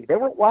NFC. They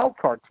were a wild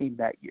card team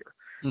that year.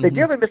 Mm-hmm. They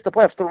nearly missed the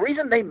playoffs. The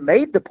reason they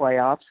made the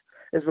playoffs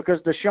is because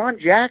Deshaun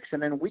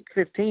Jackson in Week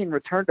 15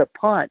 returned a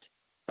punt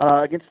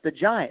against the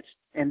Giants,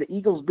 and the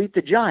Eagles beat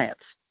the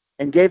Giants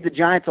and gave the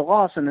Giants a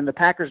loss, and then the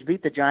Packers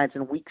beat the Giants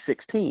in Week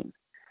 16.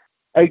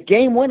 A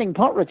game-winning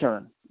punt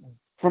return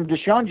from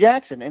Deshaun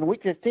Jackson in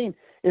Week 15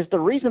 is the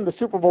reason the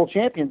Super Bowl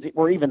champions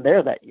were even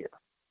there that year.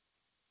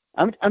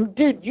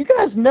 Dude, you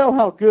guys know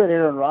how good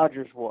Aaron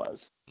Rodgers was.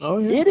 Oh,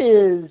 yeah. It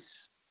is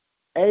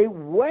a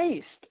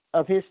waste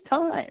of his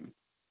time.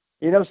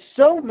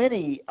 So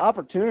many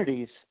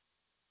opportunities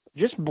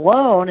just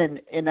blown,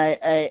 and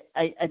I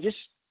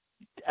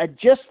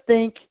just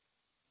think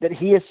that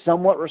he is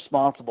somewhat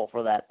responsible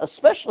for that,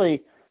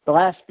 especially the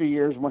last few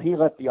years when he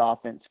let the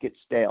offense get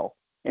stale.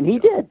 And he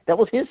did. That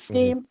was his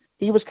scheme.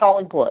 He was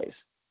calling plays.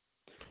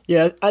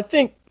 Yeah, I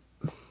think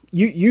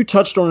you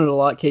touched on it a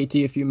lot, KT,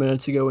 a few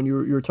minutes ago when you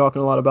were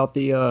talking a lot about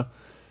the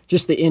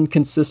just the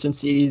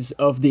inconsistencies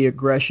of the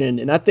aggression.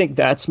 And I think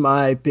that's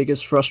my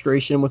biggest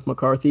frustration with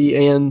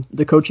McCarthy and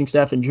the coaching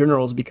staff in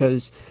general, is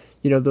because,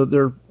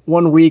 they're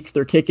 1 week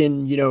they're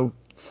kicking,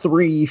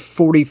 3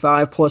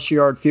 45-plus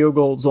yard field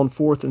goals on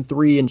 4th and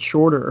 3 and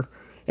shorter.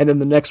 And then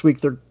the next week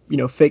they're,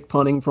 fake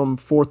punting from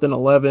 4th and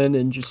 11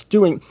 and just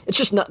doing, it's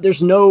just not,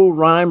 there's no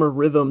rhyme or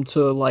rhythm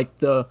to like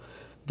the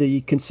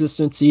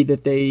consistency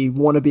that they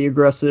want to be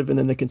aggressive and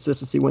then the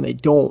consistency when they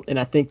don't. And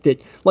I think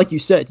that, like you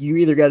said, you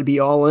either got to be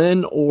all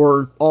in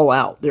or all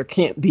out. There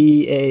can't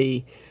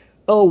be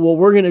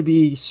we're going to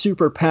be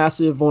super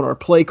passive on our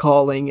play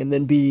calling and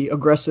then be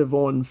aggressive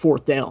on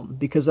 4th down,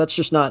 because that's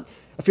just not,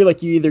 I feel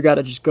like you either got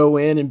to just go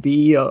in and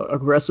be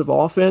aggressive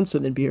offense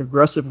and then be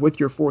aggressive with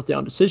your 4th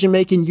down decision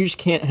making. You just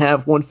can't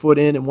have 1 foot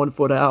in and 1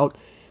 foot out,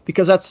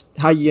 because that's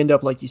how you end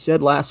up, like you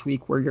said last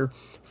week, where you're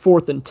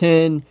 4th and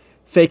 10,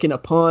 faking a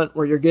punt,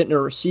 where you're getting a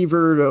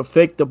receiver to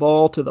fake the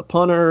ball to the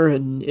punter,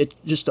 and it's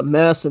just a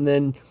mess. And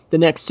then the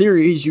next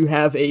series, you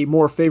have a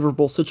more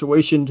favorable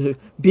situation to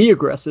be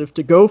aggressive,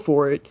 to go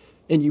for it,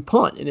 and you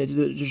punt. And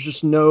there's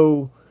just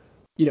no,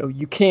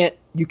 you can't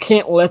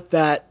let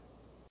that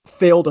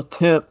failed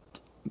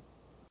attempt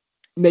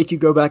make you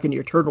go back into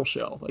your turtle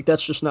shell. Like,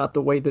 that's just not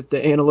the way that the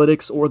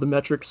analytics or the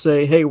metrics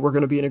say, hey, we're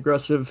going to be an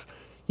aggressive,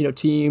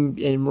 team,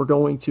 and we're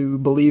going to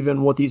believe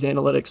in what these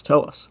analytics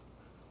tell us.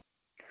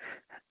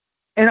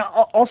 And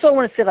also I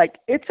want to say,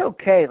 it's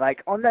okay,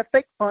 on that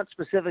fake punt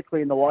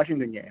specifically in the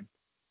Washington game,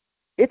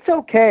 it's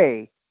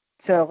okay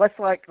to, let's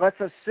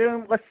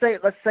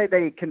say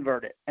they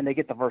convert it and they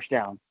get the first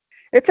down.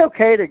 It's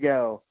okay to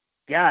go,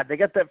 God, they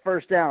got that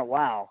first down.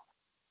 Wow,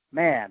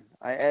 man.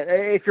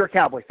 If you're a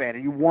Cowboy fan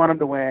and you want them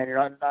to win,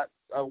 you're not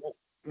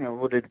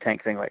we'll do the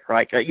tank thing later,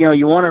 right?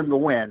 You want them to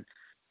win.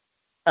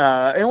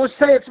 And let's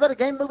say it's about a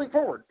game moving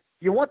forward.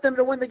 You want them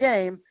to win the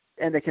game,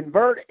 and they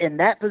convert in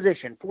that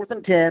position, 4th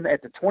and 10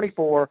 at the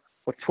 24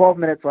 with 12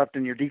 minutes left,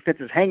 and your defense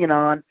is hanging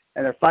on,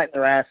 and they're fighting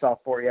their ass off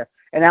for you.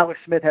 And Alex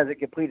Smith hasn't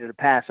completed a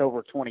pass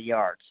over 20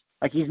 yards.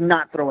 He's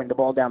not throwing the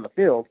ball down the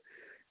field.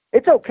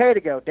 It's okay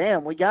to go,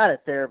 damn, we got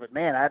it there, but,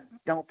 man, I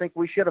don't think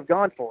we should have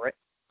gone for it.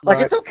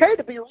 Right. It's okay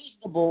to be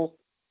reasonable,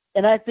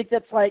 and I think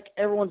that's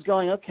everyone's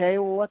going, okay,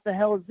 well, what the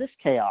hell is this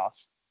chaos?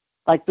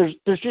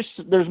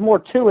 There's more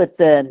to it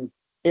than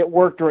it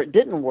worked or it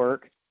didn't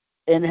work,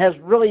 and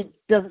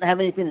doesn't have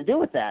anything to do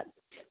with that.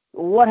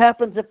 What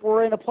happens if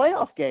we're in a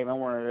playoff game and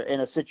we're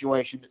in a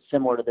situation that's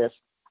similar to this?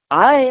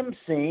 I am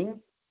seeing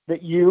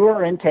that you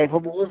are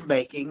incapable of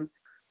making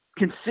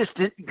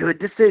consistent, good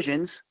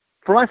decisions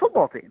for my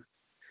football team.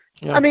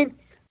 Yeah. I mean,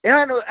 and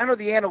I know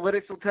the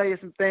analytics will tell you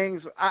some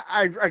things.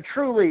 I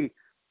truly,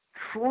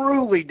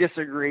 truly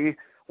disagree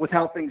with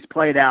how things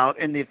played out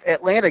in the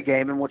Atlanta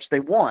game in which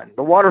they won,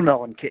 the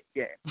watermelon kick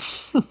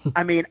game.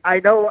 I mean, I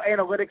know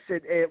analytics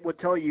it would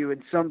tell you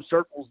in some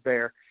circles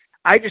there.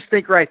 I just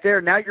think right there,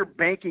 now you're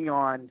banking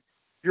on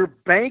an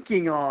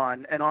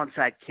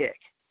onside kick.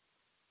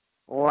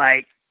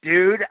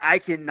 Dude, I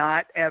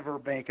cannot ever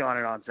bank on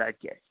an onside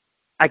kick.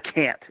 I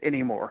can't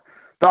anymore.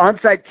 The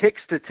onside kick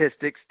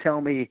statistics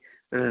tell me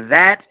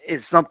that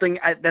is something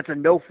that's a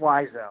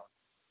no-fly zone.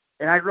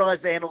 And I realize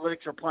the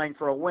analytics are playing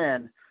for a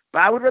win, but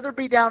I would rather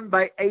be down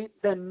by 8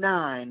 than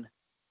 9,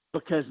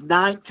 because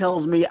 9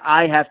 tells me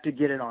I have to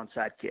get an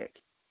onside kick,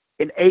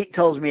 and 8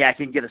 tells me I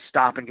can get a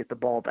stop and get the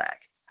ball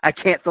back. I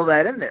can't throw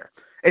that in there.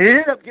 And it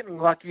ended up getting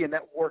lucky in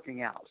that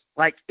working out,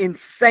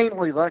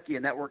 insanely lucky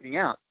in that working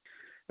out.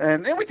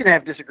 And then we can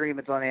have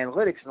disagreements on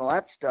analytics and all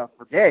that stuff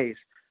for days.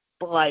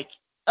 But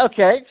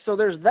okay, so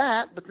there's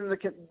that. But then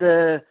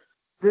the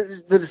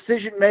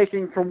decision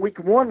making from week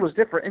 1 was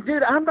different. And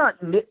dude, I'm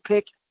not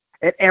nitpick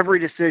at every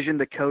decision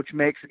the coach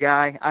makes,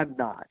 guy. I'm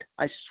not.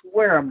 I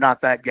swear I'm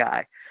not that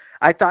guy.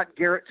 I thought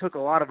Garrett took a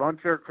lot of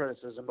unfair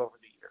criticism over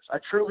the years. I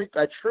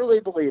truly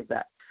believe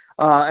that.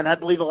 And I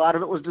believe a lot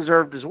of it was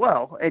deserved as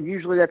well. And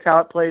usually that's how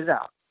it plays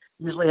out.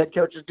 Usually head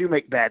coaches do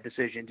make bad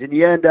decisions, and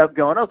you end up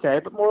going, okay,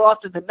 but more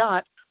often than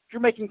not, you're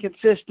making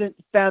consistent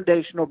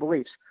foundational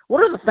beliefs.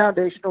 What are the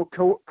foundational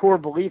core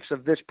beliefs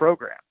of this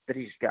program that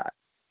he's got?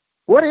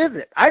 What is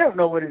it? I don't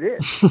know what it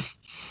is.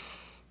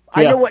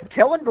 I know what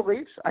Kellen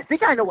believes. I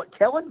think I know what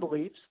Kellen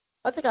believes.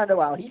 I think I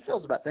know how he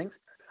feels about things.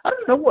 I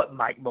don't know what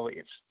Mike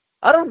believes.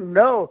 I don't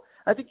know.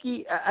 I think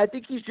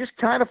he's just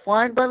kind of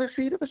flying by the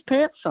seat of his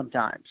pants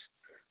sometimes.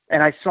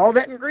 And I saw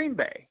that in Green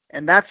Bay.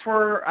 And that's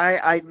where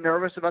I'm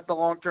nervous about the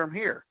long term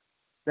here.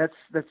 That's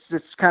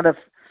just kind of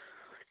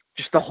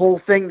just the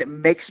whole thing that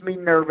makes me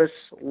nervous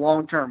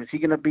long term. Is he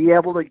going to be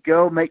able to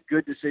go make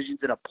good decisions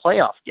in a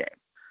playoff game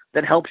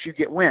that helps you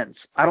get wins?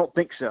 I don't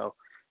think so.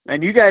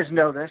 And you guys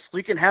know this.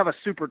 We can have a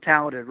super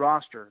talented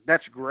roster.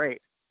 That's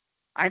great.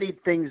 I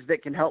need things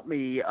that can help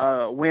me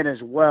win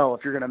as well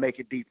if you're going to make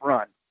a deep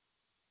run.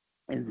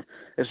 And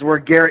this is where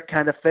Garrett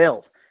kind of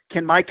failed.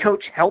 Can my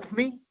coach help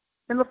me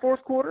in the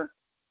fourth quarter?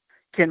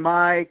 Can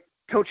my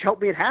coach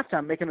help me at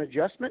halftime, make an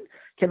adjustment?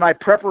 Can my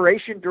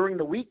preparation during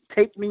the week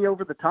take me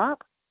over the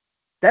top?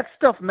 That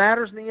stuff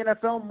matters in the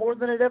NFL more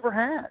than it ever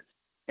has.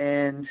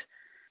 And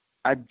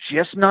I'm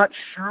just not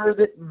sure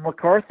that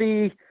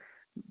McCarthy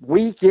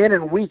week in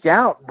and week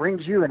out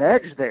brings you an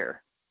edge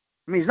there.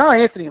 I mean, he's not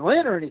Anthony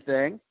Lynn or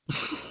anything,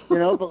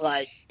 but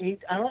like,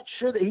 I'm not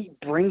sure that he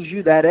brings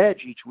you that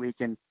edge each week.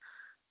 And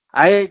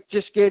I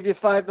just gave you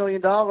 $5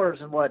 million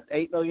and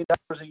 $8 million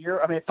a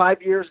year. I mean,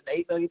 5 years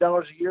and $8 million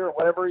a year or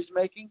whatever he's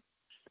making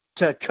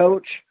to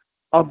coach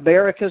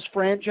America's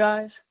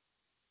franchise.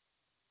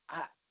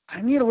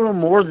 I need a little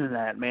more than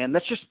that, man.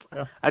 That's just,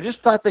 yeah. I just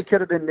thought they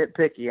could have been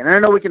nitpicky. And I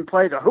know we can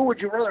play the who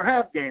would you rather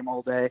have game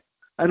all day.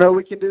 I know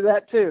we can do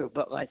that too,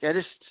 but like, I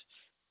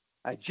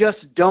just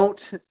don't,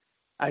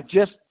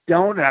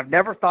 and I've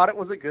never thought it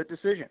was a good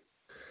decision.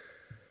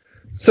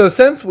 So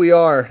since we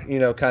are,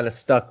 kind of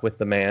stuck with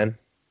the man,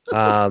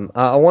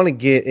 I want to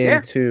get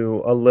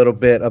into a little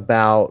bit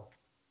about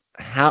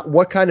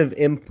what kind of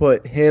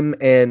input him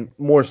and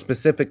more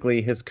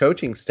specifically his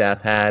coaching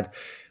staff had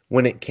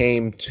when it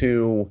came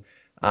to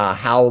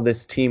how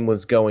this team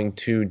was going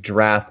to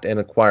draft and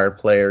acquire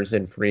players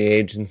in free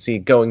agency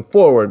going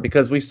forward,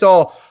 because we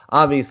saw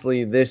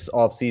obviously this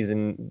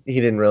offseason he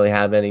didn't really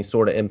have any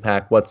sort of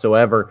impact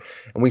whatsoever,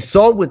 and we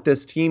saw what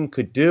this team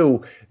could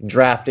do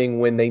drafting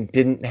when they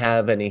didn't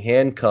have any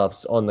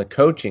handcuffs on the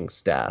coaching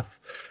staff.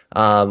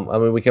 I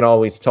mean, we can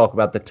always talk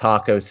about the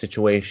taco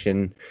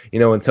situation,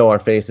 until our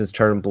faces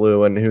turn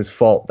blue and whose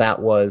fault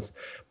that was.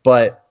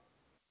 But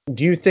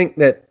do you think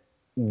that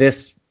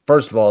this,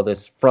 first of all,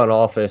 this front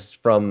office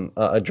from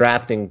a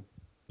drafting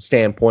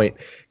standpoint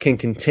can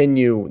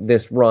continue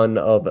this run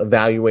of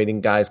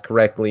evaluating guys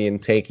correctly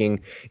and taking,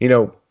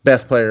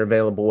 best player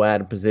available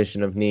at a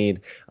position of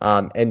need?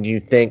 And do you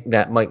think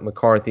that Mike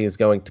McCarthy is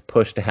going to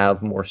push to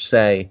have more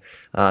say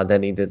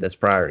than he did this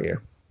prior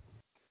year?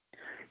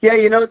 Yeah,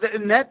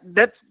 and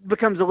that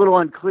becomes a little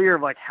unclear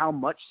of like how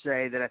much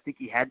say that I think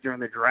he had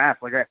during the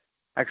draft. Like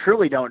I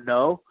truly don't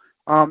know.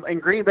 In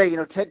Green Bay,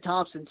 Ted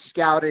Thompson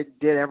scouted,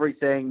 did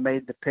everything,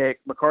 made the pick.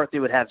 McCarthy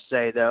would have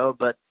say though,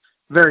 but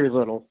very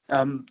little.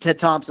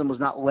 Ted Thompson was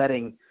not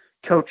letting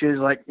coaches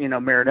like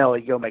Marinelli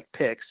go make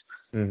picks.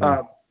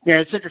 Mm-hmm.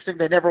 It's interesting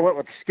they never went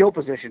with a skill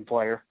position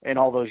player in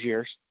all those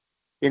years.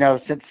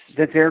 Since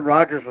Aaron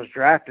Rodgers was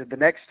drafted, the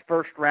next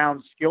first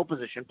round skill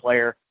position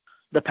player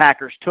the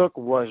Packers took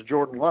was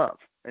Jordan Love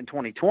in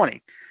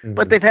 2020. Mm-hmm.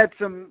 But they've had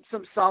some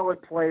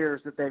solid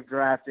players that they've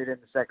drafted in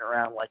the second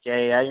round, like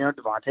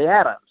Devontae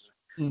Adams,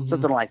 mm-hmm.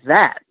 something like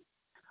that.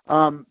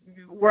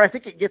 Where I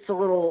think it gets a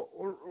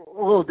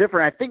little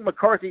different. I think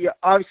McCarthy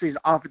obviously is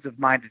an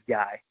offensive-minded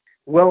guy,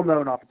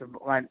 well-known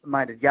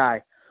offensive-minded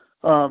guy,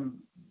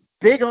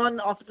 big on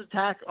offensive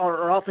tackle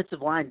or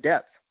offensive line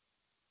depth.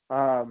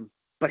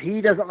 But he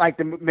doesn't like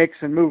to mix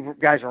and move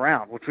guys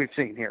around, which we've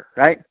seen here,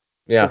 right?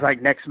 Yeah. It's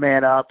like next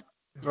man up.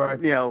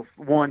 Right. 1s,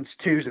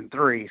 2s, and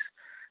 3s.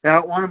 Now, I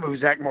don't want to move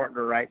Zach Martin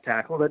to right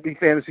tackle. That'd be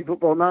fantasy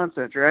football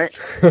nonsense, right?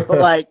 But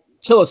like,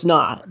 so it's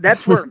not.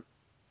 That's where.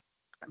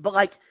 But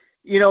like,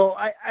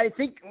 I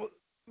think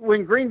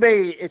when Green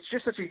Bay, it's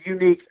just such a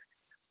unique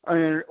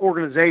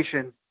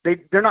organization.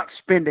 They're not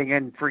spending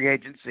in free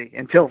agency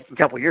until a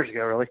couple of years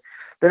ago. Really,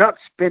 they're not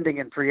spending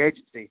in free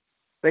agency.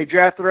 They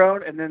draft their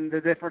own, and then the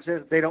difference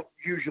is they don't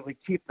usually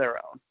keep their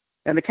own.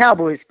 And the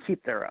Cowboys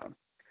keep their own.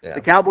 Yeah.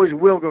 The Cowboys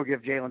will go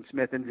give Jalen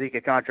Smith and Zeke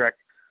a contract.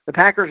 The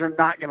Packers are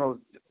not going to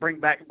bring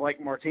back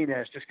Blake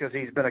Martinez just because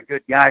he's been a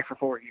good guy for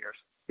 4 years.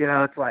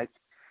 It's like,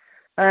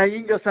 you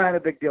can go sign a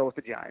big deal with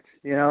the Giants,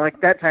 like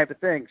that type of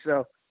thing.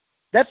 So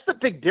that's the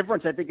big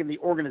difference, I think, in the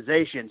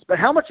organizations. But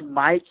how much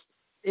Mike,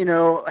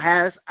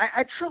 has,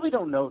 I truly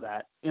don't know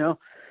that.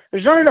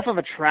 There's not enough of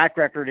a track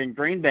record in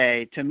Green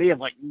Bay to me of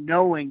like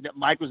knowing that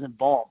Mike was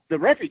involved. The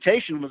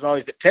reputation was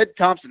always that Ted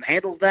Thompson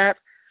handled that.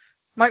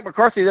 Mike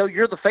McCarthy, though,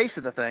 you're the face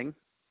of the thing.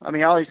 I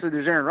mean, obviously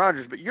there's Aaron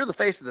Rodgers, but you're the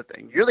face of the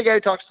thing. You're the guy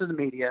who talks to the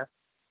media.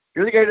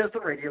 You're the guy who does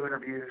the radio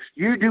interviews.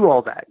 You do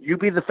all that. You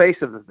be the face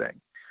of the thing.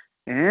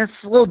 And it's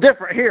a little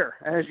different here,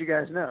 as you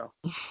guys know.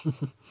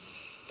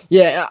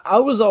 Yeah, I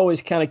was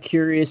always kind of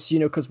curious,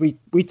 because we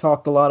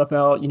talked a lot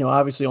about,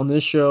 obviously on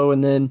this show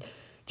and then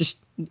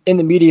just in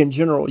the media in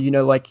general,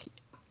 like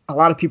a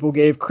lot of people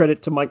gave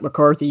credit to Mike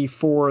McCarthy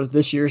for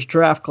this year's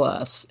draft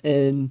class.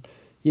 And,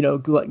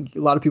 a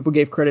lot of people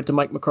gave credit to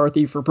Mike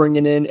McCarthy for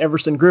bringing in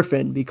Everson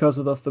Griffin because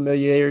of the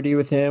familiarity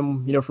with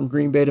him, from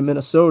Green Bay to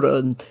Minnesota.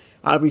 And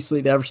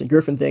obviously the Everson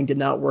Griffin thing did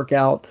not work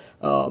out.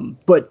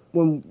 But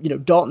when,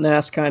 Dalton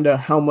asked kind of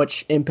how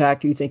much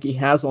impact do you think he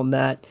has on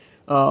that?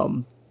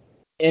 And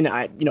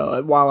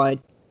while I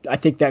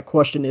think that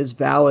question is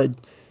valid,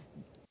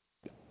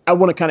 I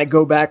want to kind of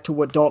go back to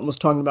what Dalton was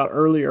talking about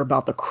earlier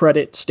about the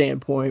credit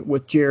standpoint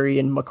with Jerry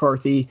and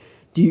McCarthy.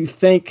 Do you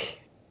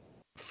think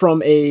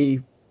from a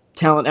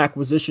talent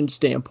acquisition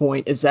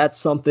standpoint, is that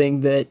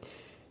something that,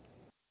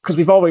 because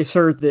we've always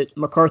heard that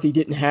McCarthy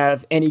didn't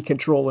have any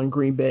control in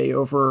Green Bay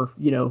over,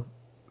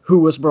 who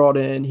was brought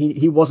in.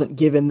 He wasn't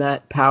given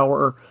that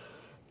power.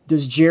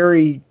 Does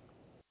Jerry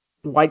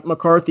like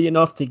McCarthy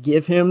enough to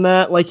give him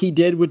that like he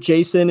did with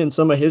Jason and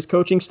some of his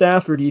coaching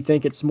staff? Or do you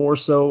think it's more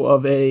so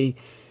of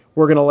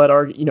we're going to let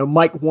our,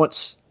 Mike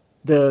wants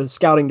the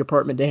scouting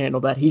department to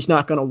handle that. He's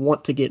not going to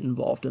want to get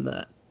involved in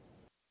that.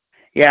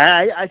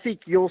 Yeah, I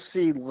think you'll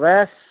see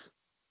less.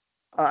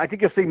 I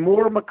think you'll see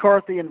more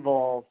McCarthy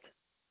involved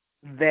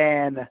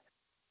than,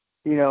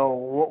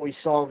 what we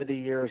saw over the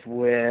years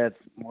with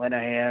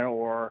Linehan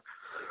or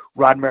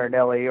Rod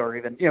Marinelli or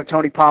even,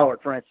 Tony Pollard,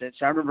 for instance.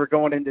 I remember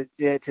going into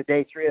to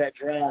day 3 of that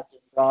draft,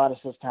 and God is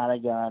just kind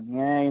of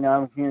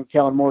going,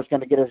 Kellen Moore's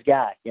going to get his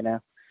guy,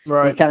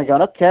 Right. And kind of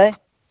going, okay,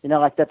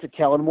 that's a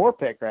Kellen Moore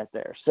pick right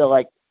there. So,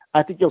 I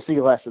think you'll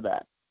see less of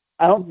that.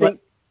 I don't think,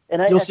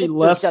 and you'll I see think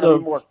less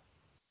of more.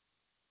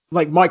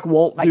 Like Mike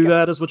won't do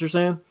that, is what you're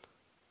saying?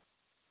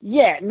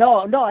 Yeah,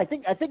 no. I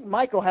think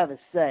Mike will have his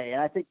say,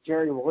 and I think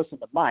Jerry will listen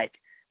to Mike.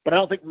 But I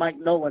don't think Mike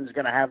Nolan's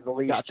going to have the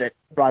leash that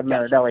Rod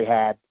Marinelli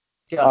had,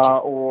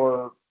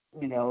 or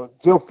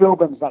Joe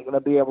Philbin's not going to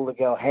be able to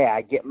go, hey,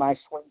 I get my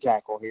swing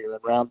tackle here in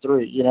round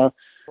 3.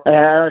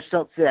 I just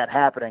don't see that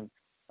happening.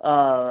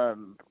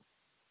 And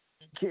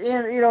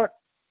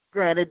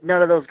granted,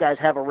 none of those guys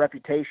have a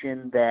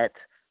reputation that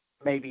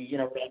maybe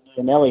Rod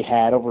Marinelli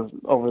had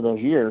over those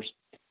years.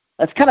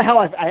 That's kind of how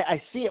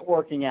I see it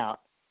working out.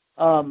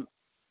 I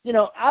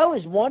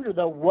always wonder,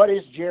 though, what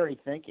is Jerry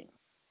thinking?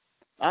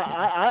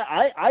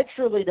 I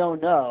truly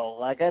don't know.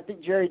 I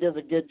think Jerry does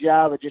a good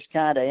job of just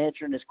kind of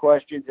answering his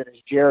questions in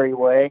his Jerry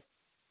way.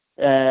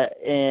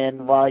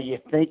 And while you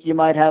think you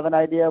might have an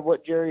idea of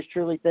what Jerry's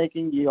truly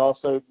thinking, you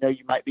also know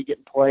you might be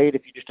getting played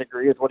if you just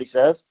agree with what he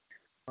says.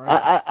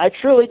 Right. I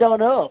truly don't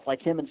know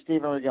if, him and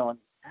Steven are going,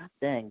 God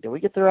dang, do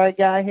we get the right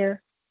guy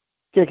here?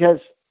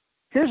 Because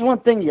here's one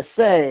thing you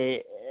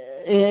say.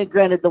 And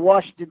granted, the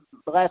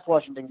last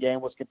Washington game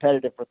was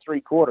competitive for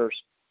 3 quarters,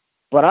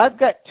 but I've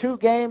got 2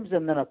 games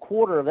and then a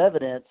quarter of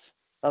evidence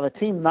of a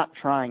team not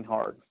trying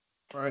hard.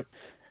 Right.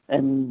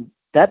 And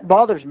that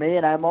bothers me,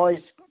 and I'm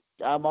always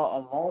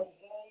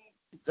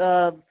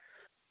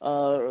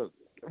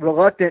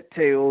reluctant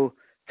to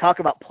talk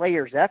about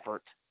players'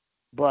 effort,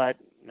 but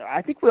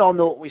I think we all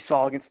know what we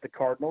saw against the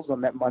Cardinals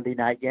on that Monday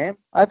night game.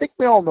 I think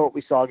we all know what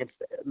we saw against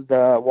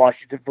the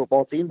Washington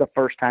football team the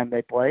first time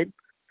they played.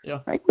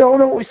 Yeah. I think we all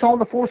know what we saw in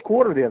the 4th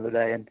quarter the other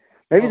day, and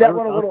maybe that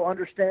went a little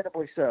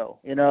understandably so.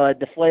 A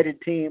deflated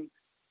team,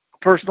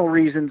 personal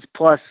reasons,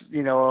 plus,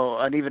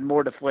 an even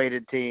more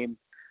deflated team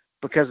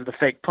because of the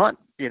fake punt.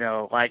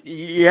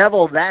 You have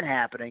all that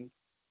happening.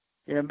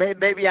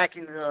 Maybe I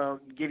can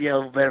give you a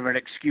little bit of an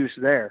excuse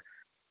there.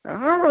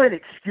 Not really an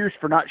excuse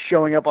for not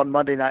showing up on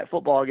Monday Night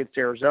Football against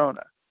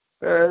Arizona.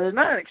 There's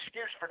not an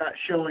excuse for not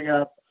showing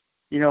up,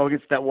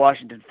 against that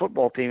Washington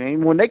football team. I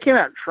mean, when they came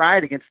out and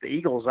tried against the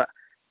Eagles,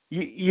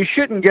 you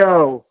shouldn't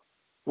go,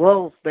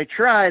 well, they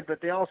tried,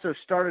 but they also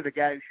started a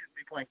guy who shouldn't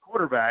be playing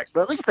quarterback.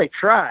 But at least they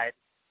tried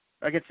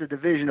against a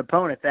division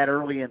opponent that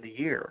early in the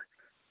year.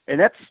 And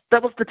that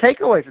was the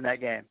takeaway from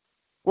that game.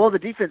 Well, the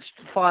defense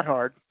fought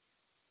hard.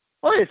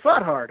 Well, they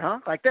fought hard, huh?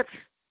 That's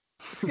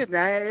good.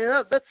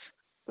 Now,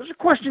 those are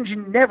questions you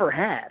never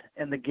had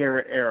in the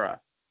Garrett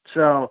era.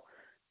 So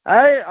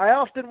I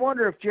often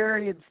wonder if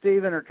Jerry and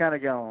Steven are kind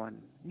of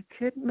going, you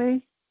kidding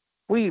me?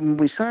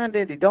 We signed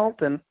Andy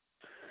Dalton.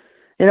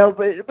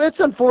 But it's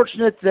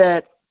unfortunate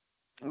that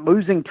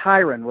losing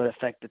Tyron would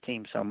affect the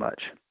team so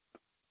much.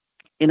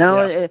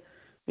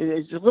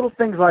 It's just little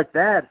things like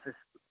that. It's just,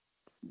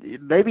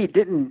 maybe it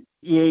didn't.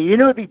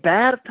 It'd be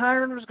bad if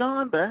Tyron was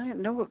gone, but I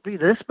didn't know it'd be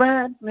this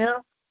bad.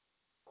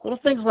 Little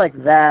things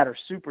like that are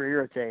super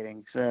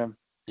irritating. So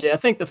yeah, I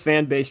think the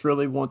fan base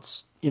really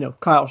wants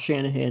Kyle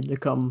Shanahan to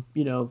come.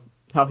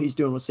 How he's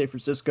doing with San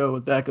Francisco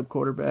with backup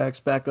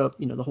quarterbacks, backup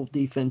the whole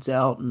defense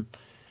out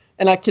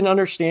And I can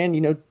understand,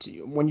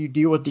 when you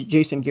deal with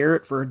Jason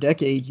Garrett for a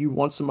decade, you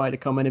want somebody to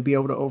come in and be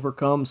able to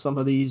overcome some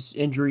of these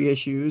injury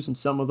issues and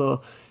some of the,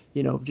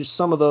 just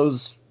some of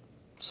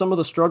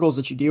the struggles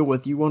that you deal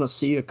with. You want to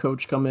see a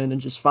coach come in and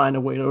just find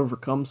a way to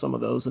overcome some of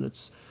those. And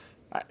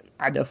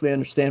I definitely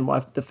understand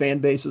why the fan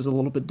base is a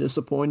little bit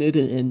disappointed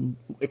and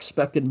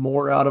expected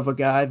more out of a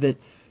guy that,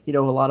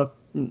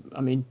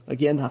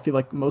 I feel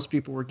like most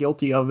people were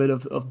guilty of it,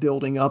 of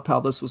building up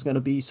how this was going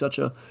to be such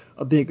a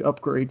big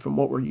upgrade from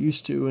what we're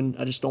used to. And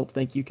I just don't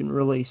think you can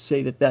really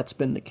say that that's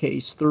been the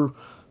case through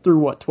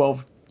what,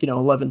 12,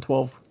 11,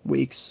 12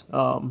 weeks.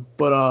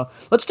 But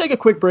let's take a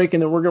quick break,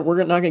 and then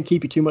we're not going to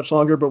keep you too much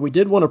longer. But we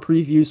did want to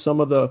preview some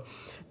of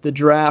the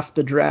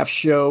draft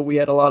show. We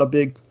had a lot of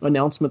big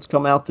announcements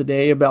come out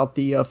today about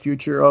the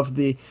future of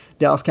the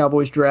Dallas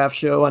Cowboys draft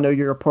show. I know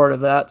you're a part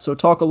of that, so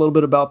talk a little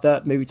bit about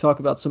that. Maybe talk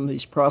about some of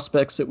these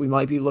prospects that we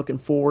might be looking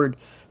forward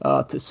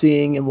to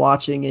seeing and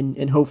watching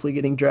and hopefully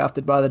getting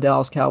drafted by the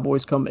Dallas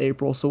Cowboys come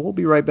April. So we'll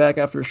be right back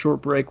after a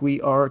short break.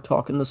 We are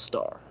Talking the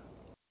Star.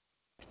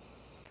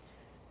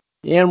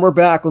 And we're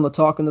back on the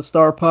Talkin' the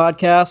Star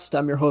podcast.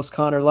 I'm your host,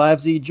 Connor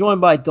Livesey,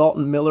 joined by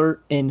Dalton Miller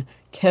and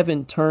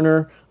Kevin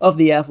Turner of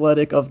The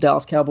Athletic of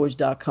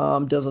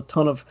DallasCowboys.com. Does a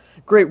ton of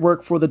great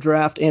work for the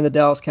draft and the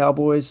Dallas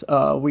Cowboys.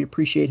 We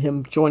appreciate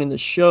him joining the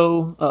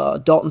show.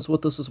 Dalton's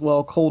with us as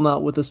well. Cole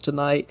not with us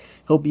tonight.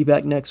 He'll be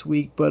back next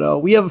week.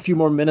 But we have a few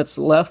more minutes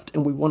left,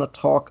 and we want to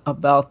talk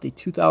about the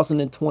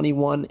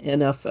 2021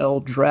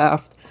 NFL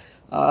Draft.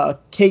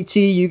 KT,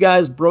 you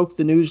guys broke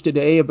the news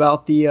today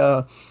about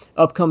the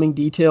upcoming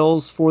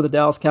details for the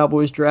Dallas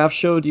Cowboys draft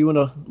show. Do you want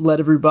to let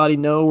everybody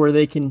know where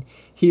they can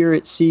hear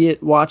it, see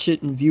it, watch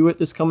it, and view it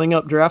this coming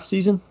up draft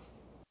season?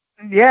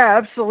 Yeah,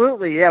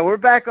 absolutely. Yeah, we're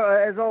back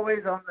as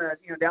always on the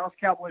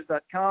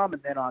DallasCowboys.com,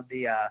 and then on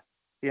the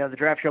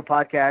draft show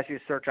podcast. You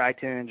search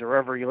iTunes or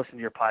wherever you listen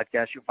to your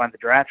podcast, you'll find the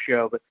draft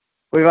show. But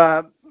we've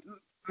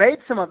made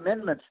some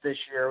amendments this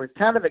year. We've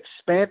kind of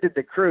expanded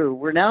the crew.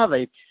 We now have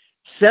a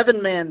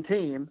 7-man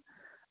team.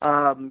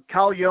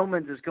 Kyle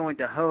Yeomans is going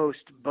to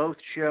host both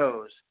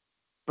shows,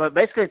 but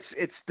basically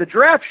it's the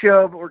draft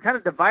show, but we're kind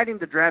of dividing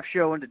the draft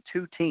show into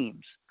 2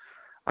 teams.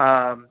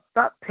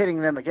 Not pitting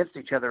them against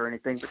each other or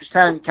anything, but just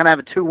kind of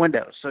having 2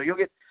 windows. So you'll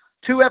get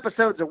 2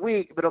 episodes a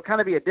week, but it'll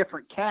kind of be a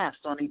different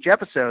cast on each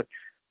episode.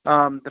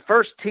 The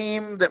first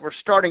team that we're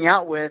starting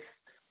out with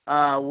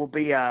will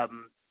be, Kyle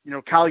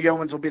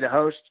Yeomans will be the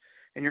host,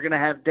 and you're going to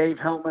have Dave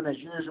Hellman as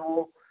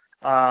usual.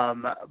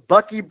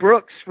 Bucky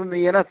Brooks from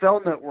the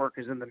NFL Network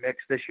is in the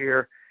mix this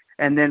year,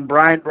 and then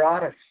Brian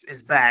Broaddus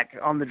is back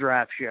on the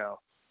draft show.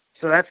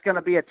 So that's going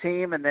to be a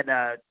team, and then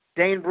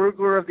Dane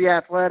Brugler of The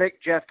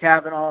Athletic, Jeff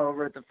Kavanaugh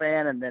over at The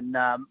Fan, and then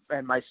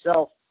and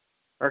myself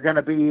are going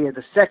to be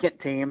the second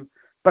team.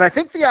 But I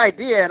think the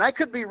idea, and I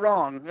could be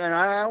wrong, and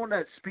I want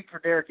to speak for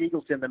Derek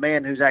Eagleton, the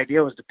man whose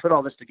idea was to put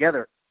all this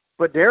together.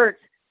 But Derek,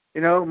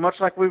 much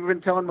like we've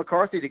been telling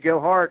McCarthy to go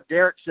hard,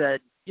 Derek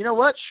said, you know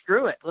what,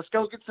 screw it. Let's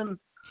go get some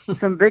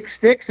big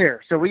sticks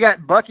here. So we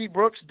got Bucky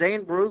Brooks,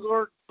 Dane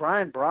Brugler,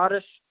 Brian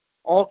Broaddus,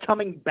 all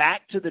coming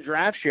back to the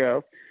draft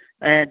show.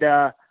 And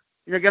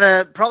you're going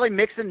to probably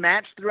mix and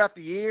match throughout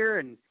the year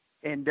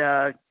and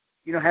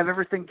have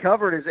everything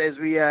covered as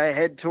we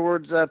head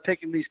towards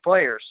picking these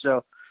players.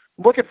 So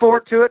I'm looking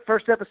forward to it.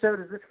 First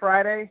episode is this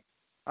Friday.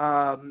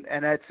 And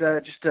it's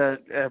just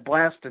a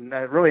blast and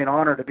really an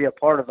honor to be a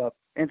part of an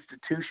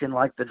institution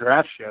like the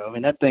draft show. I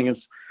mean, that thing is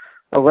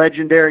a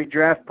legendary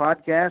draft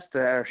podcast,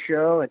 our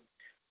show. And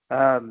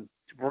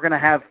we're going to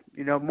have,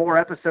 more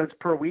episodes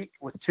per week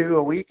with 2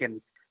 a week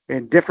and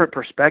in different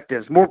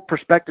perspectives, more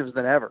perspectives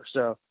than ever.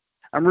 So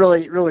I'm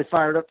really, really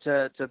fired up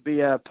to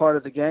be a part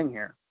of the gang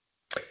here.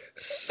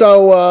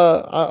 So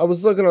I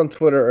was looking on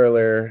Twitter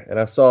earlier, and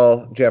I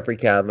saw Jeffrey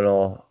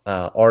Kavanaugh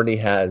already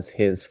has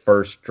his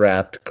first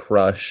draft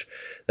crush.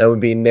 That would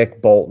be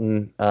Nick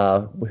Bolton,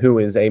 who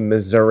is a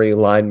Missouri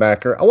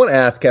linebacker. I want to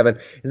ask, Kevin,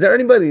 is there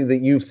anybody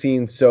that you've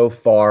seen so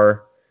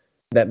far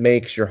that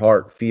makes your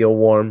heart feel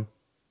warm?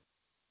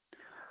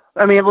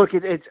 I mean, look,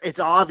 it's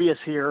obvious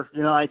here,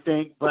 I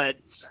think, but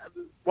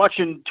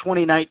watching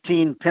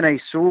 2019 Penei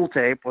Sewell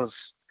tape was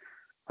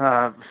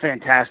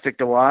fantastic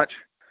to watch.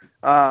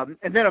 And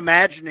then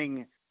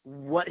imagining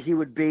what he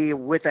would be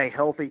with a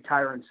healthy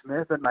Tyron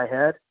Smith in my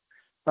head,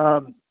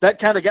 that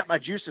kind of got my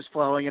juices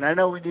flowing. And I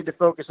know we need to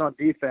focus on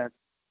defense,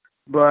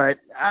 but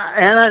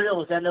I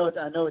know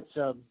it's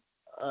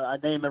a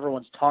name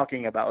everyone's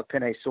talking about with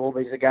Penei Sewell.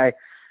 But he's a guy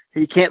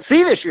you can't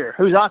see this year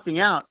who's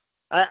opting out.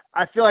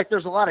 I feel like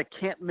there's a lot of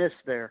can't miss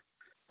there.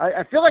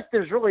 I feel like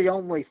there's really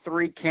only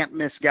 3 can't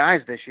miss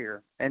guys this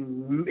year.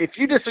 And if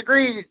you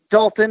disagree,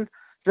 Dalton,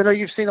 I know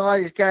you've seen a lot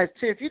of these guys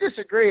too. If you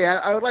disagree,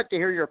 I would like to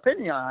hear your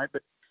opinion on it.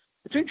 But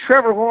between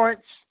Trevor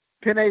Lawrence,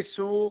 Penei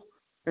Sewell,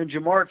 and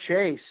Jamar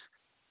Chase,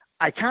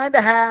 I kind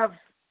of have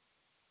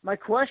my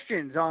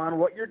questions on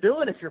what you're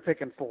doing if you're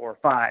picking 4,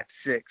 5,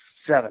 6,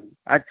 7.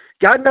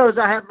 God knows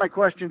I have my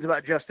questions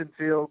about Justin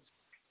Fields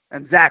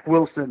and Zach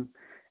Wilson,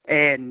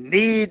 and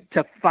need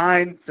to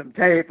find some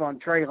tape on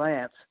Trey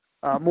Lance,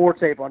 more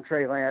tape on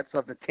Trey Lance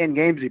of the 10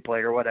 games he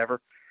played or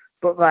whatever.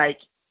 But like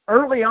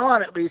early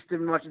on, at least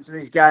in watching some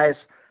of these guys,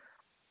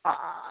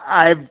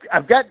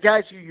 I've got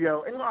guys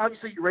who, and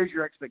obviously you raise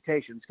your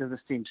expectations because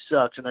this team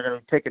sucks and they're going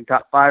to be picking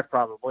top 5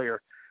 probably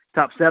or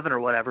top 7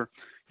 or whatever.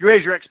 You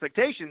raise your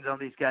expectations on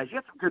these guys. You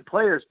have some good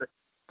players, but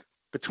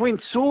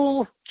between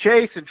Sewell,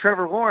 Chase, and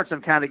Trevor Lawrence,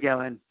 I'm kind of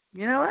going,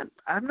 you know what?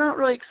 I'm not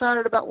really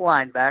excited about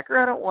linebacker.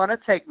 I don't want to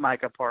take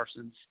Micah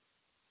Parsons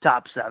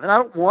top 7. I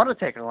don't want to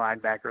take a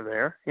linebacker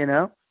there,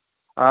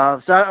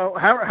 So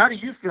how do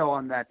you feel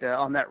on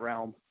that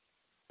realm?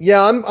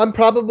 Yeah, I'm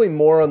probably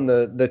more on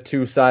the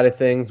two side of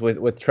things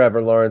with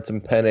Trevor Lawrence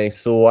and Penei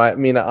Sewell. I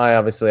mean,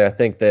 I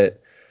think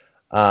that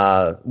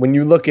when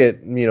you look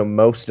at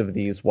most of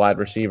these wide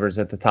receivers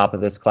at the top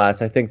of this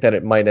class, I think that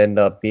it might end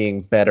up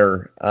being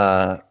better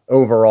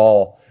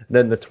overall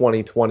than the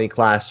 2020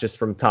 class just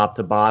from top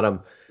to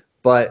bottom.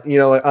 But,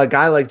 a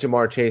guy like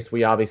Jamar Chase,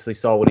 we obviously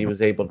saw what he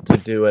was able to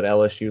do at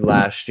LSU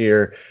last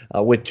year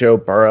with Joe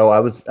Burrow. I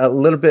was a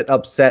little bit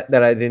upset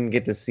that I didn't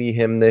get to see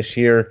him this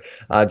year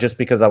just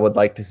because I would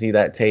like to see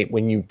that tape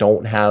when you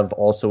don't have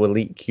also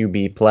elite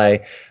QB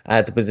play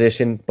at the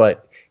position.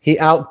 But he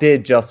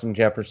outdid Justin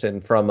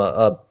Jefferson from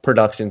a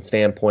production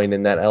standpoint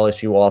in that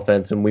LSU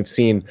offense, and we've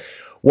seen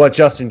what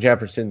Justin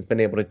Jefferson's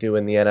been able to do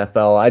in the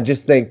NFL. I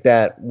just think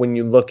that when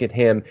you look at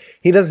him,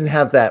 he doesn't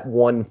have that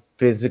one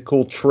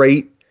physical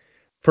trait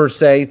per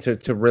se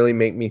to really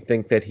make me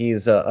think that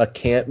he's a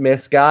can't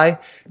miss guy.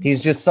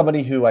 He's just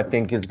somebody who I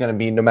think is going to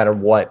be, no matter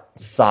what,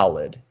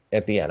 solid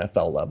at the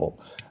NFL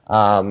level.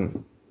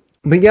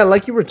 But yeah,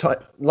 like you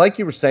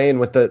were saying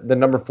with the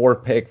number 4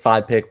 pick,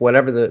 5 pick,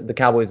 whatever the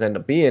Cowboys end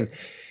up being,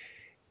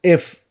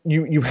 if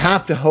you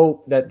have to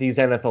hope that these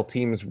NFL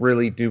teams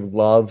really do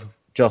love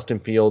Justin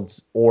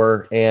Fields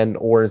or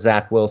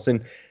Zach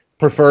Wilson,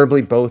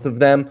 preferably both of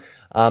them.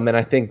 And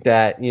I think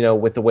that,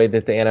 with the way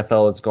that the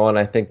NFL has gone,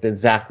 I think that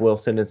Zach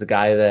Wilson is a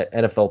guy that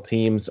NFL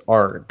teams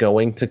are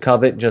going to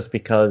covet just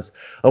because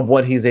of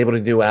what he's able to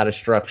do out of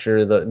structure,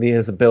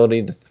 his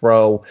ability to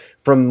throw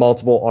from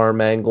multiple arm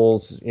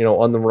angles,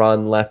 on the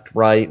run, left,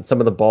 right. Some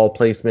of the ball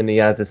placement he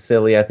has is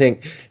silly. I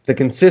think the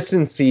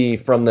consistency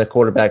from the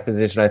quarterback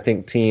position, I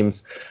think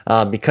teams,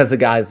 because of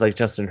guys like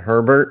Justin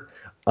Herbert,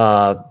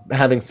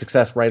 having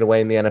success right away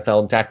in the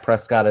NFL, Dak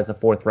Prescott as a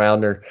 4th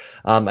rounder.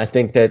 I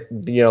think that,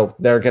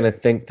 they're going to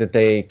think that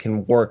they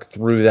can work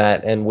through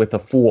that and with a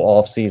full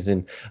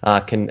offseason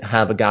can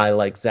have a guy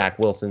like Zach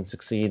Wilson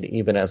succeed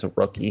even as a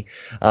rookie.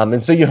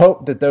 And so you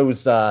hope that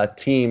those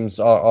teams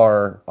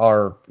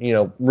are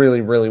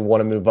really, really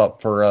want to move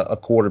up for a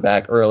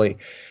quarterback early.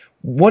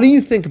 What do you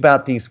think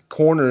about these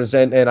corners?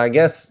 And I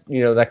guess,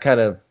 that kind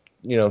of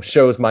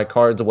shows my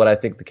cards of what I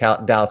think the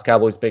Dallas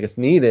Cowboys' biggest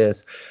need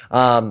is.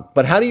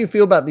 But how do you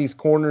feel about these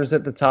corners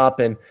at the top?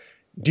 And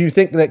do you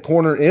think that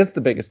corner is the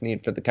biggest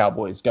need for the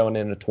Cowboys going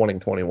into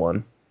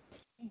 2021?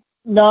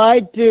 No, I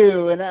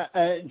do.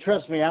 And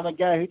trust me, I'm a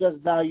guy who does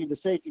value the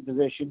safety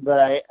position, but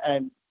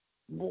I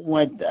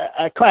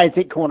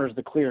think corner is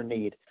the clear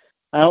need.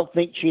 I don't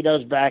think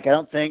Cheeto's back. I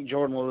don't think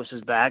Jordan Lewis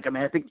is back. I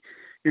mean, I think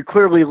you're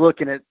clearly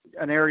looking at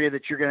an area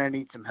that you're going to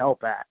need some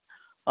help at.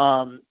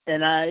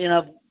 And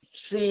I've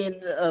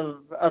seen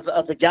of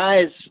the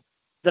guys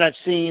that I've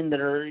seen that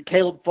are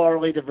Caleb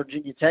Farley, the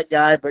Virginia Tech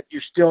guy, but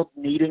you're still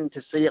needing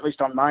to see, at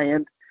least on my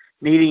end,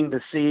 needing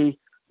to see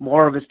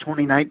more of his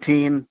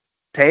 2019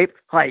 tape.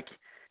 Like,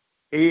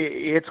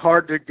 it's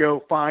hard to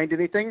go find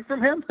anything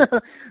from him.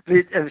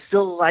 I'm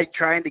still like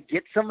trying to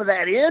get some of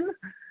that in.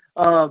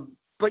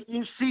 But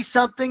you see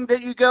something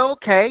that you go,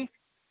 okay,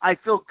 I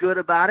feel good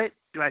about it.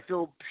 Do I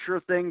feel sure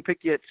thing pick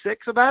you at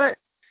 6 about it?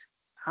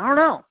 I don't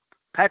know.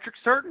 Patrick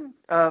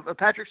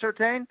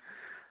Surtain,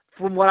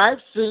 from what I've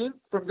seen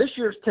from this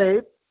year's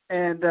tape,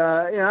 and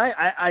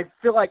I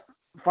feel like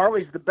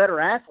Farley's the better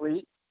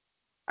athlete.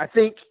 I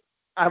think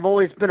I've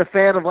always been a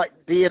fan of like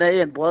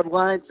DNA and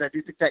bloodlines. I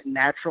do think that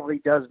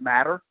naturally does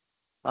matter.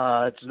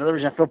 It's another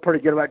reason I feel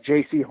pretty good about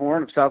J.C.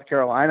 Horn of South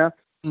Carolina.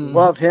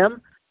 Love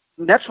him.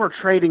 And that's where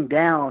trading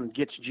down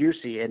gets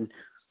juicy. And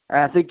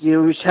I think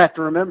you just have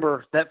to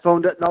remember that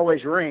phone doesn't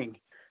always ring.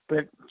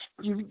 But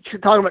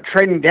you're talking about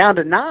trading down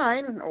to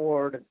 9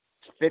 or to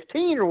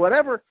 15 or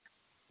whatever,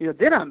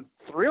 then I'm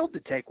thrilled to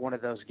take one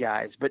of those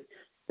guys. But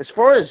as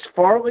far as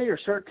Farley or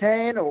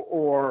Surtain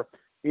or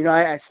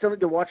I still need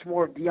to watch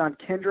more of Deion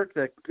Kendrick,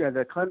 the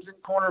Clemson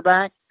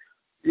cornerback.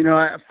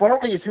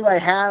 Farley is who I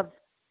have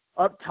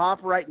up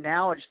top right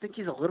now. I just think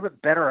he's a little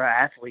bit better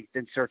athlete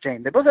than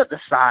Surtain. They both have the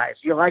size.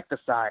 You like the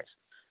size.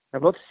 They're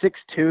both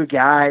 6'2"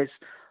 guys.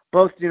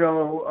 Both,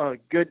 a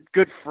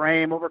good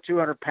frame, over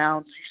 200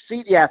 pounds. You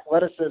see the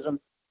athleticism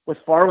with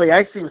Farley.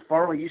 I see with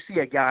Farley, you see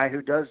a guy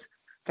who does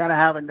kind of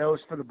have a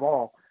nose for the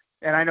ball.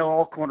 And I know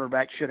all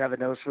cornerbacks should have a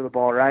nose for the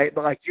ball, right?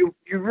 But, like, you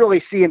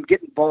really see him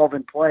get involved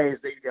in plays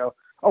that you go,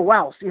 oh,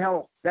 wow, see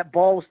how that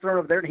ball was thrown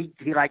over there? And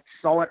he like,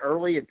 saw it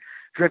early and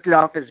drifted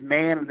off his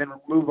man and then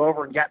moved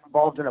over and got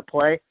involved in a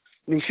play.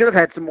 And he should have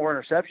had some more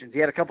interceptions. He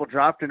had a couple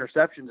dropped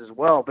interceptions as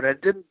well, but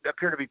it didn't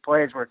appear to be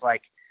plays where it's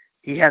like,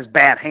 he has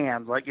bad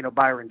hands, like,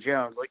 Byron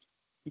Jones. Like,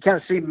 you kind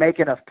of see him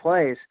make enough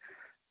plays.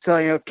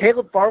 So,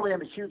 Caleb Farley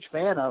I'm a huge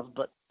fan of,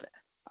 but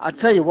I'll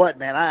tell you what,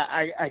 man,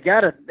 I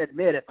got to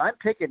admit, if I'm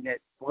picking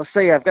it, let's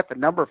say I've got the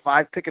number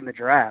 5 pick in the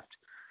draft,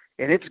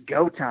 and it's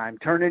go time,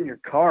 turn in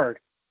your card.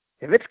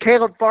 If it's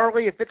Caleb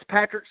Farley, if it's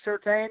Patrick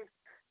Surtain,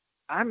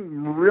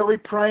 I'm really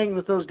praying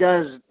that those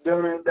guys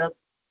don't end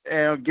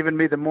up giving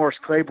me the Morris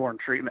Claiborne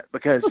treatment,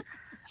 because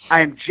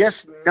I'm just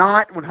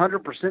not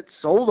 100%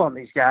 sold on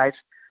these guys.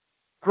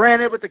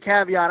 Granted, with the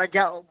caveat, I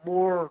got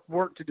more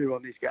work to do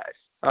on these guys.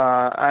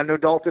 I know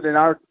Dalton in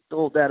our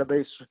little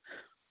database,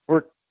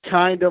 we're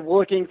kind of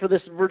looking for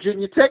this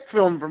Virginia Tech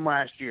film from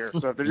last year.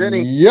 So if there's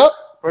any Yep.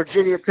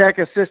 Virginia Tech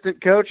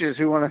assistant coaches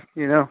who want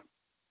to,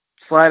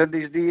 slide in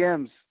these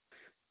DMs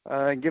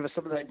and give us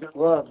some of that good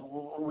love,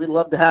 we'd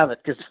love to have it,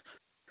 because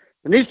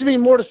there needs to be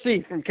more to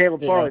see from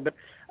Caleb Farley. But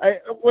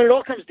when it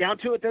all comes down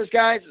to it, those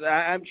guys,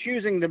 I'm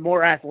choosing the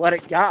more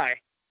athletic guy,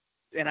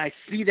 and I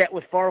see that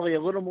with Farley a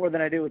little more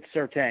than I do with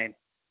Surtain.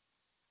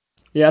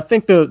 Yeah, I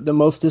think the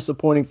most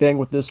disappointing thing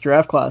with this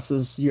draft class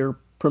is your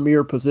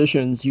premier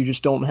positions. You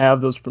just don't have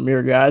those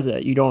premier guys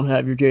at. You don't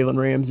have your Jalen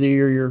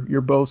Ramsey or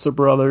your Bosa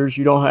brothers.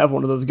 You don't have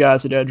one of those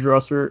guys at edge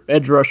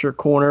rusher,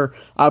 corner.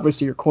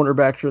 Obviously, your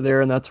cornerbacks are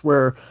there, and that's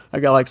where a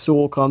guy like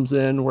Sewell comes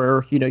in,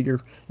 where your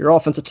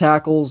offensive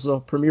tackles a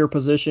premier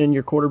position,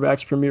 your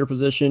quarterback's premier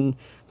position,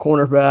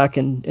 cornerback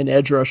and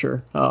edge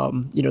rusher.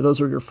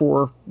 Those are your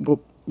four.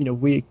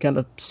 We kind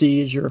of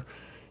see as your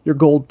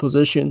gold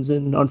positions,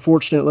 and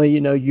unfortunately,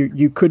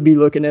 you could be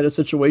looking at a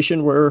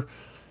situation where,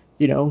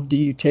 do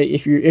you take,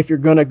 if you're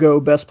going to go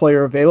best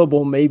player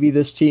available, maybe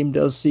this team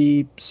does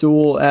see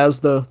Sewell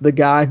as the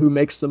guy who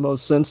makes the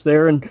most sense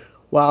there. And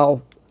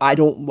while I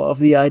don't love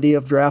the idea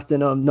of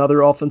drafting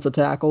another offensive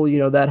tackle,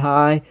 that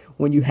high,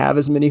 when you have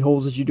as many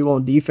holes as you do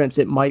on defense,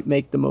 it might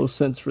make the most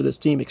sense for this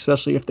team,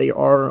 especially if they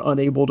are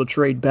unable to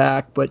trade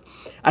back. But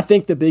I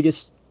think the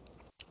biggest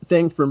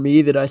thing for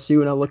me that I see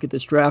when I look at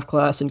this draft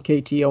class, and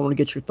KT, I want to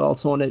get your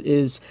thoughts on it,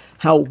 is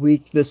how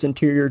weak this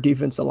interior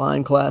defensive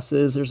line class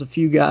is. There's a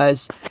few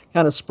guys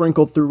kind of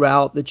sprinkled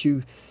throughout that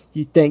you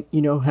think,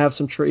 have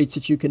some traits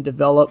that you can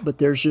develop, but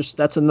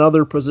that's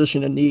another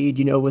position of need,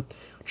 with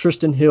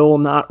Tristan Hill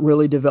not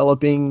really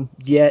developing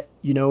yet,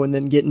 and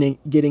then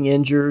getting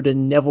injured,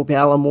 and Neville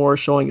Gallimore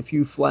showing a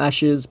few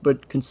flashes,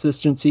 but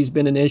consistency's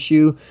been an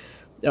issue.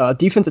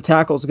 Defensive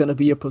tackle is going to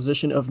be a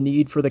position of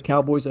need for the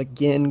Cowboys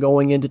again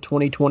going into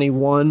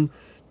 2021.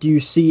 Do you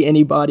see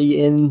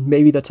anybody in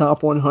maybe the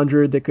top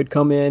 100 that could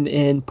come in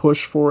and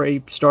push for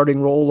a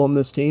starting role on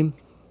this team?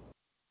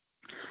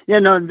 Yeah,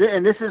 no,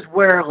 and this is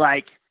where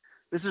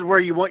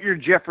you want your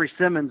Jeffrey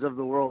Simmons of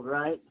the world,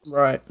 right?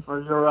 Right. Or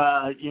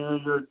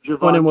your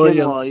Javon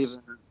Kinlaw even.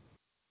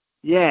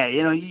 Yeah,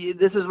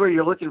 this is where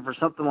you're looking for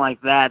something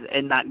like that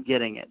and not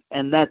getting it,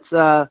 and that's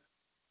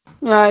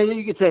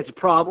you could say it's a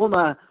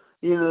problem.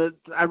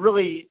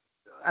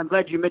 I'm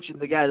glad you mentioned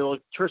the guy,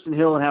 Tristan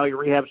Hill, and how he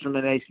rehabs from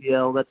an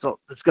ACL.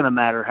 That's going to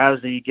matter. How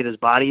does he get his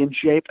body in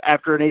shape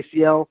after an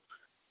ACL?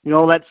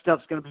 All that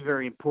stuff's going to be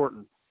very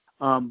important.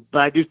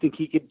 But I do think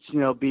he could,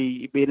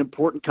 be an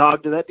important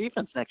cog to that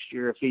defense next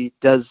year if he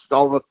does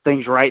all the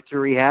things right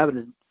through rehab and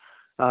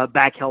is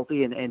back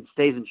healthy and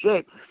stays in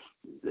shape.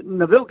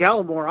 Neville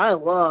Gallimore, I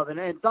love,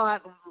 and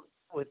thought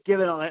with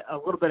giving a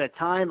little bit of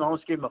time, I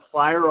almost gave him a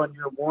flyer on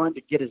year one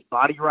to get his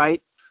body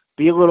right,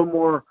 be a little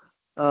more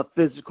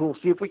physical,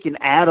 see if we can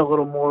add a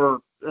little more,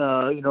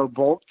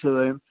 bulk to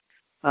him.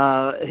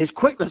 His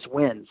quickness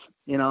wins,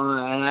 and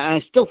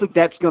I still think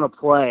that's going to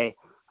play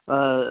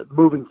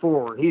moving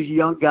forward. He's a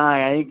young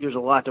guy. I think there's a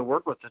lot to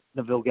work with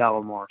Neville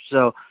Gallimore.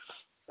 So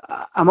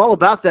I'm all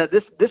about that.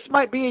 This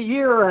might be a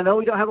year. I know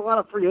we don't have a lot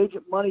of free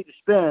agent money to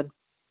spend,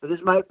 but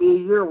this might be a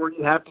year where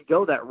you have to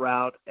go that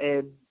route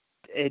and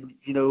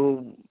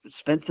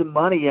spend some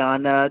money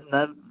on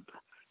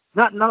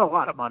not a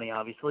lot of money,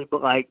 obviously,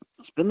 but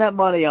spend that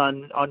money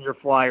on your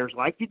flyers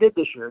like you did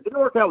this year. It didn't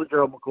work out with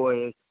Gerald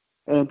McCoy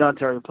and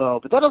Dontario Poe,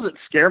 but that doesn't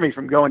scare me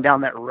from going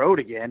down that road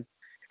again.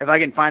 If I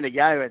can find a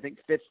guy who I think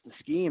fits the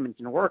scheme and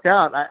can work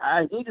out,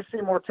 I need to see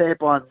more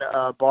tape on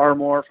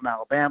Barmore from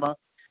Alabama,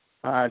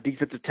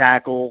 defensive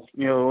tackle,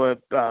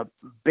 a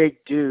big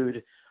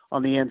dude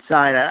on the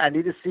inside. I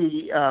need to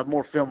see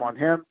more film on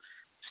him.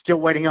 Still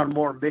waiting on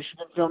more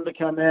Michigan film to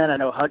come in. I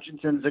know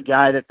Hutchinson's a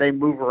guy that they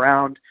move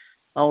around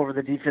all over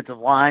the defensive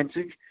line.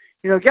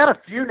 So, got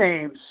a few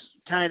names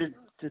kind of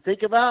to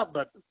think about,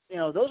 but,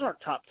 those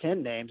aren't top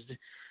 10 names.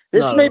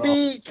 This may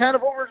be kind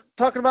of what we were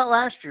talking about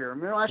last year.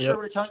 Last year we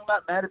were talking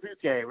about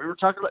Matabuke. We were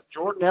talking about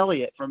Jordan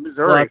Elliott from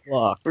Missouri. We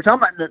were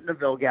talking about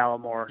Neville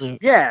Gallimore.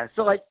 Yeah,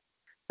 so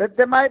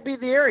that might be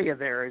the area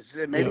there.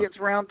 Maybe it's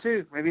round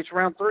 2, maybe it's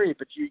round 3,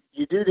 but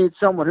you do need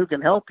someone who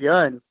can help you,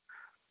 and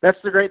that's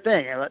the great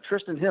thing about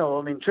Tristan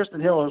Hill. Tristan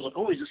Hill was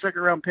he's a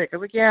second-round pick. I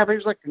was yeah, but he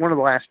was one of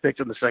the last picks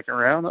in the second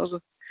round.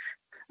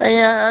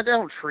 I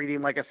don't treat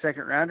him like a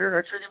second-rounder.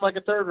 I treat him like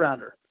a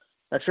third-rounder.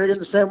 I treat him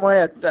the same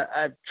way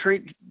I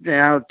treat,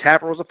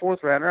 Tapper was a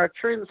fourth-rounder. I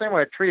treat him the same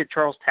way I treated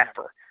Charles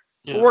Tapper.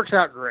 Yeah. It works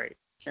out great.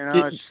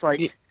 It's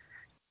just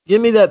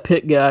give me that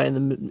pick guy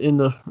in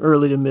the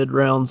early to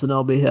mid-rounds, and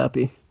I'll be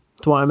happy.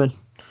 Twyman.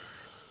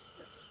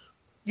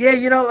 Yeah,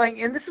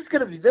 and this is going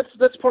to be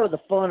that's part of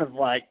the fun of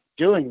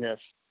doing this.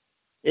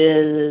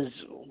 Is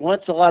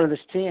once a lot of this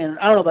team,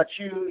 I don't know about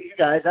you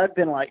guys, I've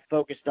been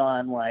focused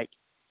on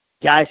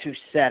guys who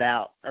set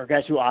out or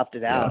guys who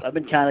opted out. I've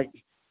been kind of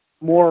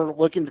more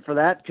looking for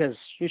that because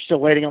you're still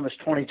waiting on this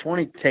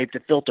 2020 tape to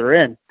filter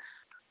in.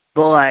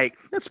 But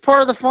that's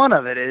part of the fun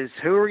of it is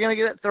who are we going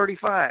to get at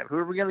 35? Who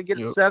are we going to get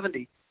at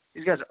 70?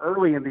 These guys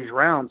early in these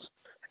rounds.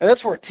 And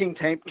that's where team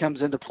tape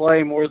comes into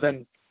play more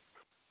than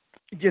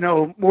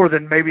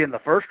maybe in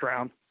the first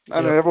round.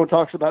 I know everyone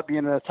talks about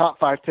being a top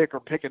 5 pick or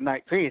picking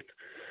 19th.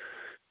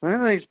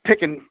 Well, he's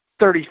picking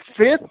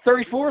 35th,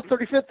 34th,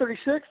 35th,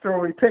 36th, or are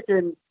we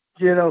picking,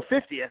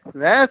 50th?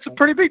 That's a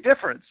pretty big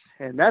difference.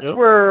 And that's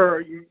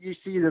where you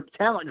see the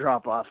talent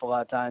drop off a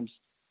lot of times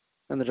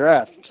in the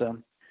draft. So,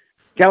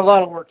 got a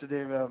lot of work to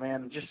do, though,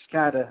 man. Just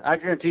I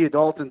guarantee you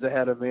Dalton's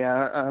ahead of me.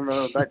 I don't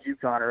know about you,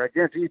 Connor. I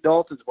guarantee you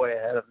Dalton's way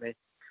ahead of me.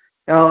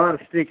 Got a lot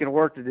of sneaking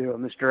work to do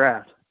in this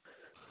draft.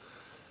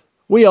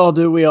 We all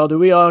do. We all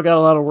got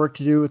a lot of work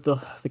to do with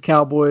the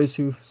Cowboys,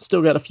 who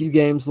still got a few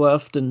games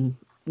left. And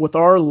with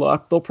our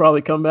luck, they'll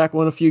probably come back,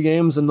 win a few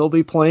games, and they'll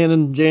be playing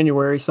in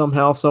January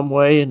somehow, some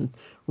way, and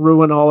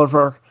ruin all of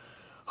our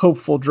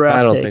hopeful draft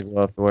I don't takes. think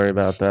we'll have to worry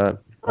about that.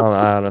 I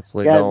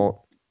honestly don't.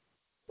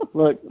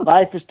 Look,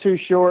 life is too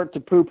short to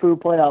poo-poo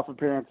playoff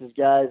appearances,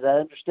 guys. I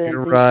understand.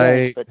 You're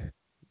right. But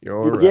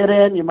you get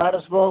in, you might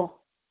as well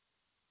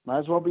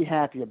be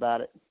happy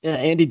about it. Yeah,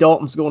 Andy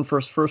Dalton's going for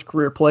his first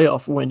career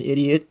playoff win,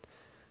 idiot.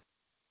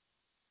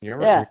 You're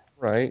right.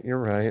 You're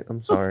right.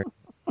 I'm sorry.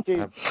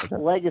 Dude,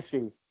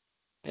 legacy.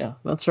 Yeah,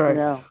 that's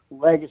right.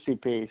 Legacy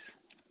piece.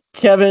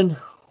 Kevin,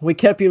 we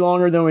kept you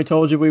longer than we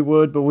told you we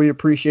would, but we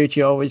appreciate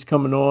you always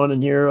coming on,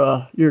 and you're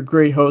a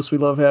great host. We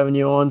love having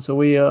you on. So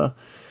we'll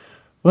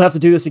have to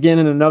do this again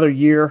in another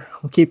year.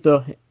 We'll keep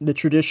the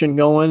tradition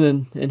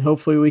going, and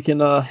hopefully we can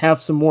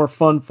have some more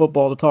fun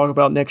football to talk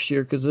about next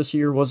year, because this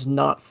year was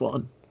not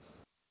fun.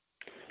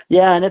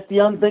 Yeah, and if the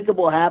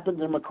unthinkable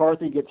happens and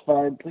McCarthy gets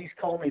fired, please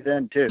call me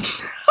then too.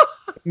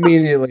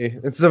 Immediately.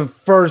 It's the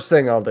first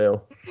thing I'll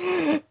do.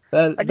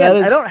 I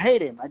don't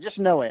hate him. I just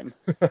know him.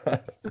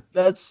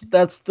 That's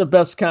the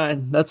best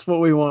kind. That's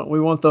what we want. We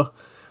want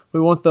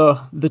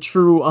the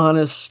true,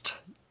 honest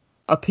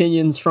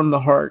opinions from the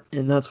heart,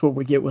 and that's what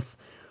we get with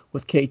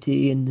KT,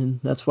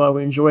 and that's why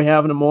we enjoy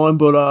having him on.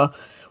 But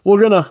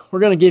we're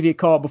gonna give you a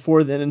call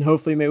before then, and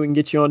hopefully maybe we can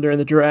get you on during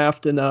the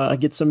draft and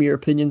get some of your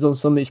opinions on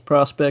some of these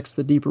prospects.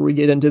 The deeper we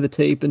get into the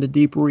tape, and the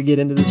deeper we get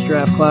into this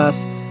draft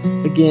class.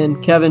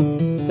 Again,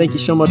 Kevin, thank you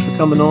so much for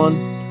coming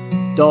on.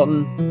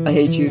 Dalton, I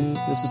hate you.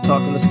 This is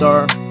Talkin the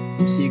Star.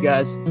 We'll see you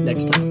guys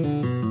next time.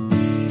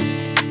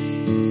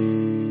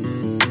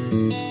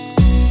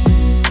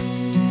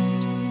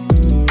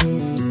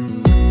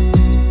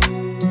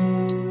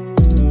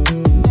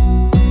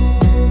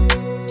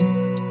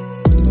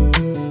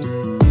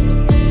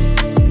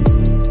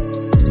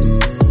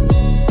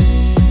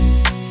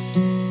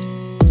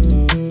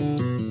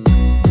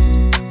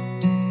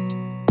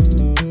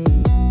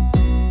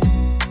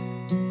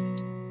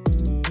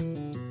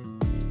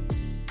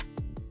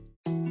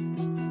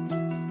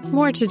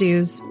 More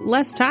to-dos,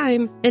 less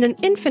time, and an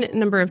infinite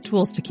number of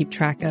tools to keep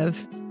track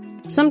of.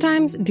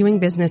 Sometimes doing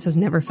business has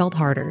never felt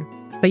harder,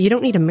 but you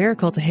don't need a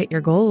miracle to hit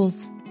your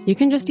goals. You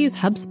can just use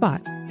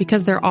HubSpot,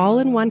 because their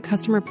all-in-one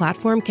customer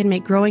platform can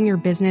make growing your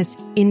business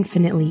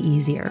infinitely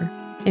easier.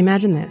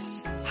 Imagine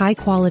this: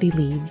 high-quality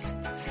leads,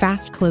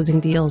 fast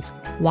closing deals,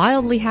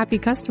 wildly happy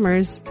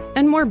customers,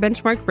 and more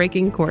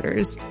benchmark-breaking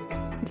quarters.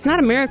 It's not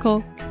a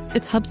miracle,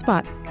 it's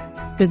HubSpot.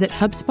 Visit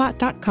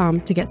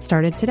HubSpot.com to get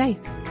started today.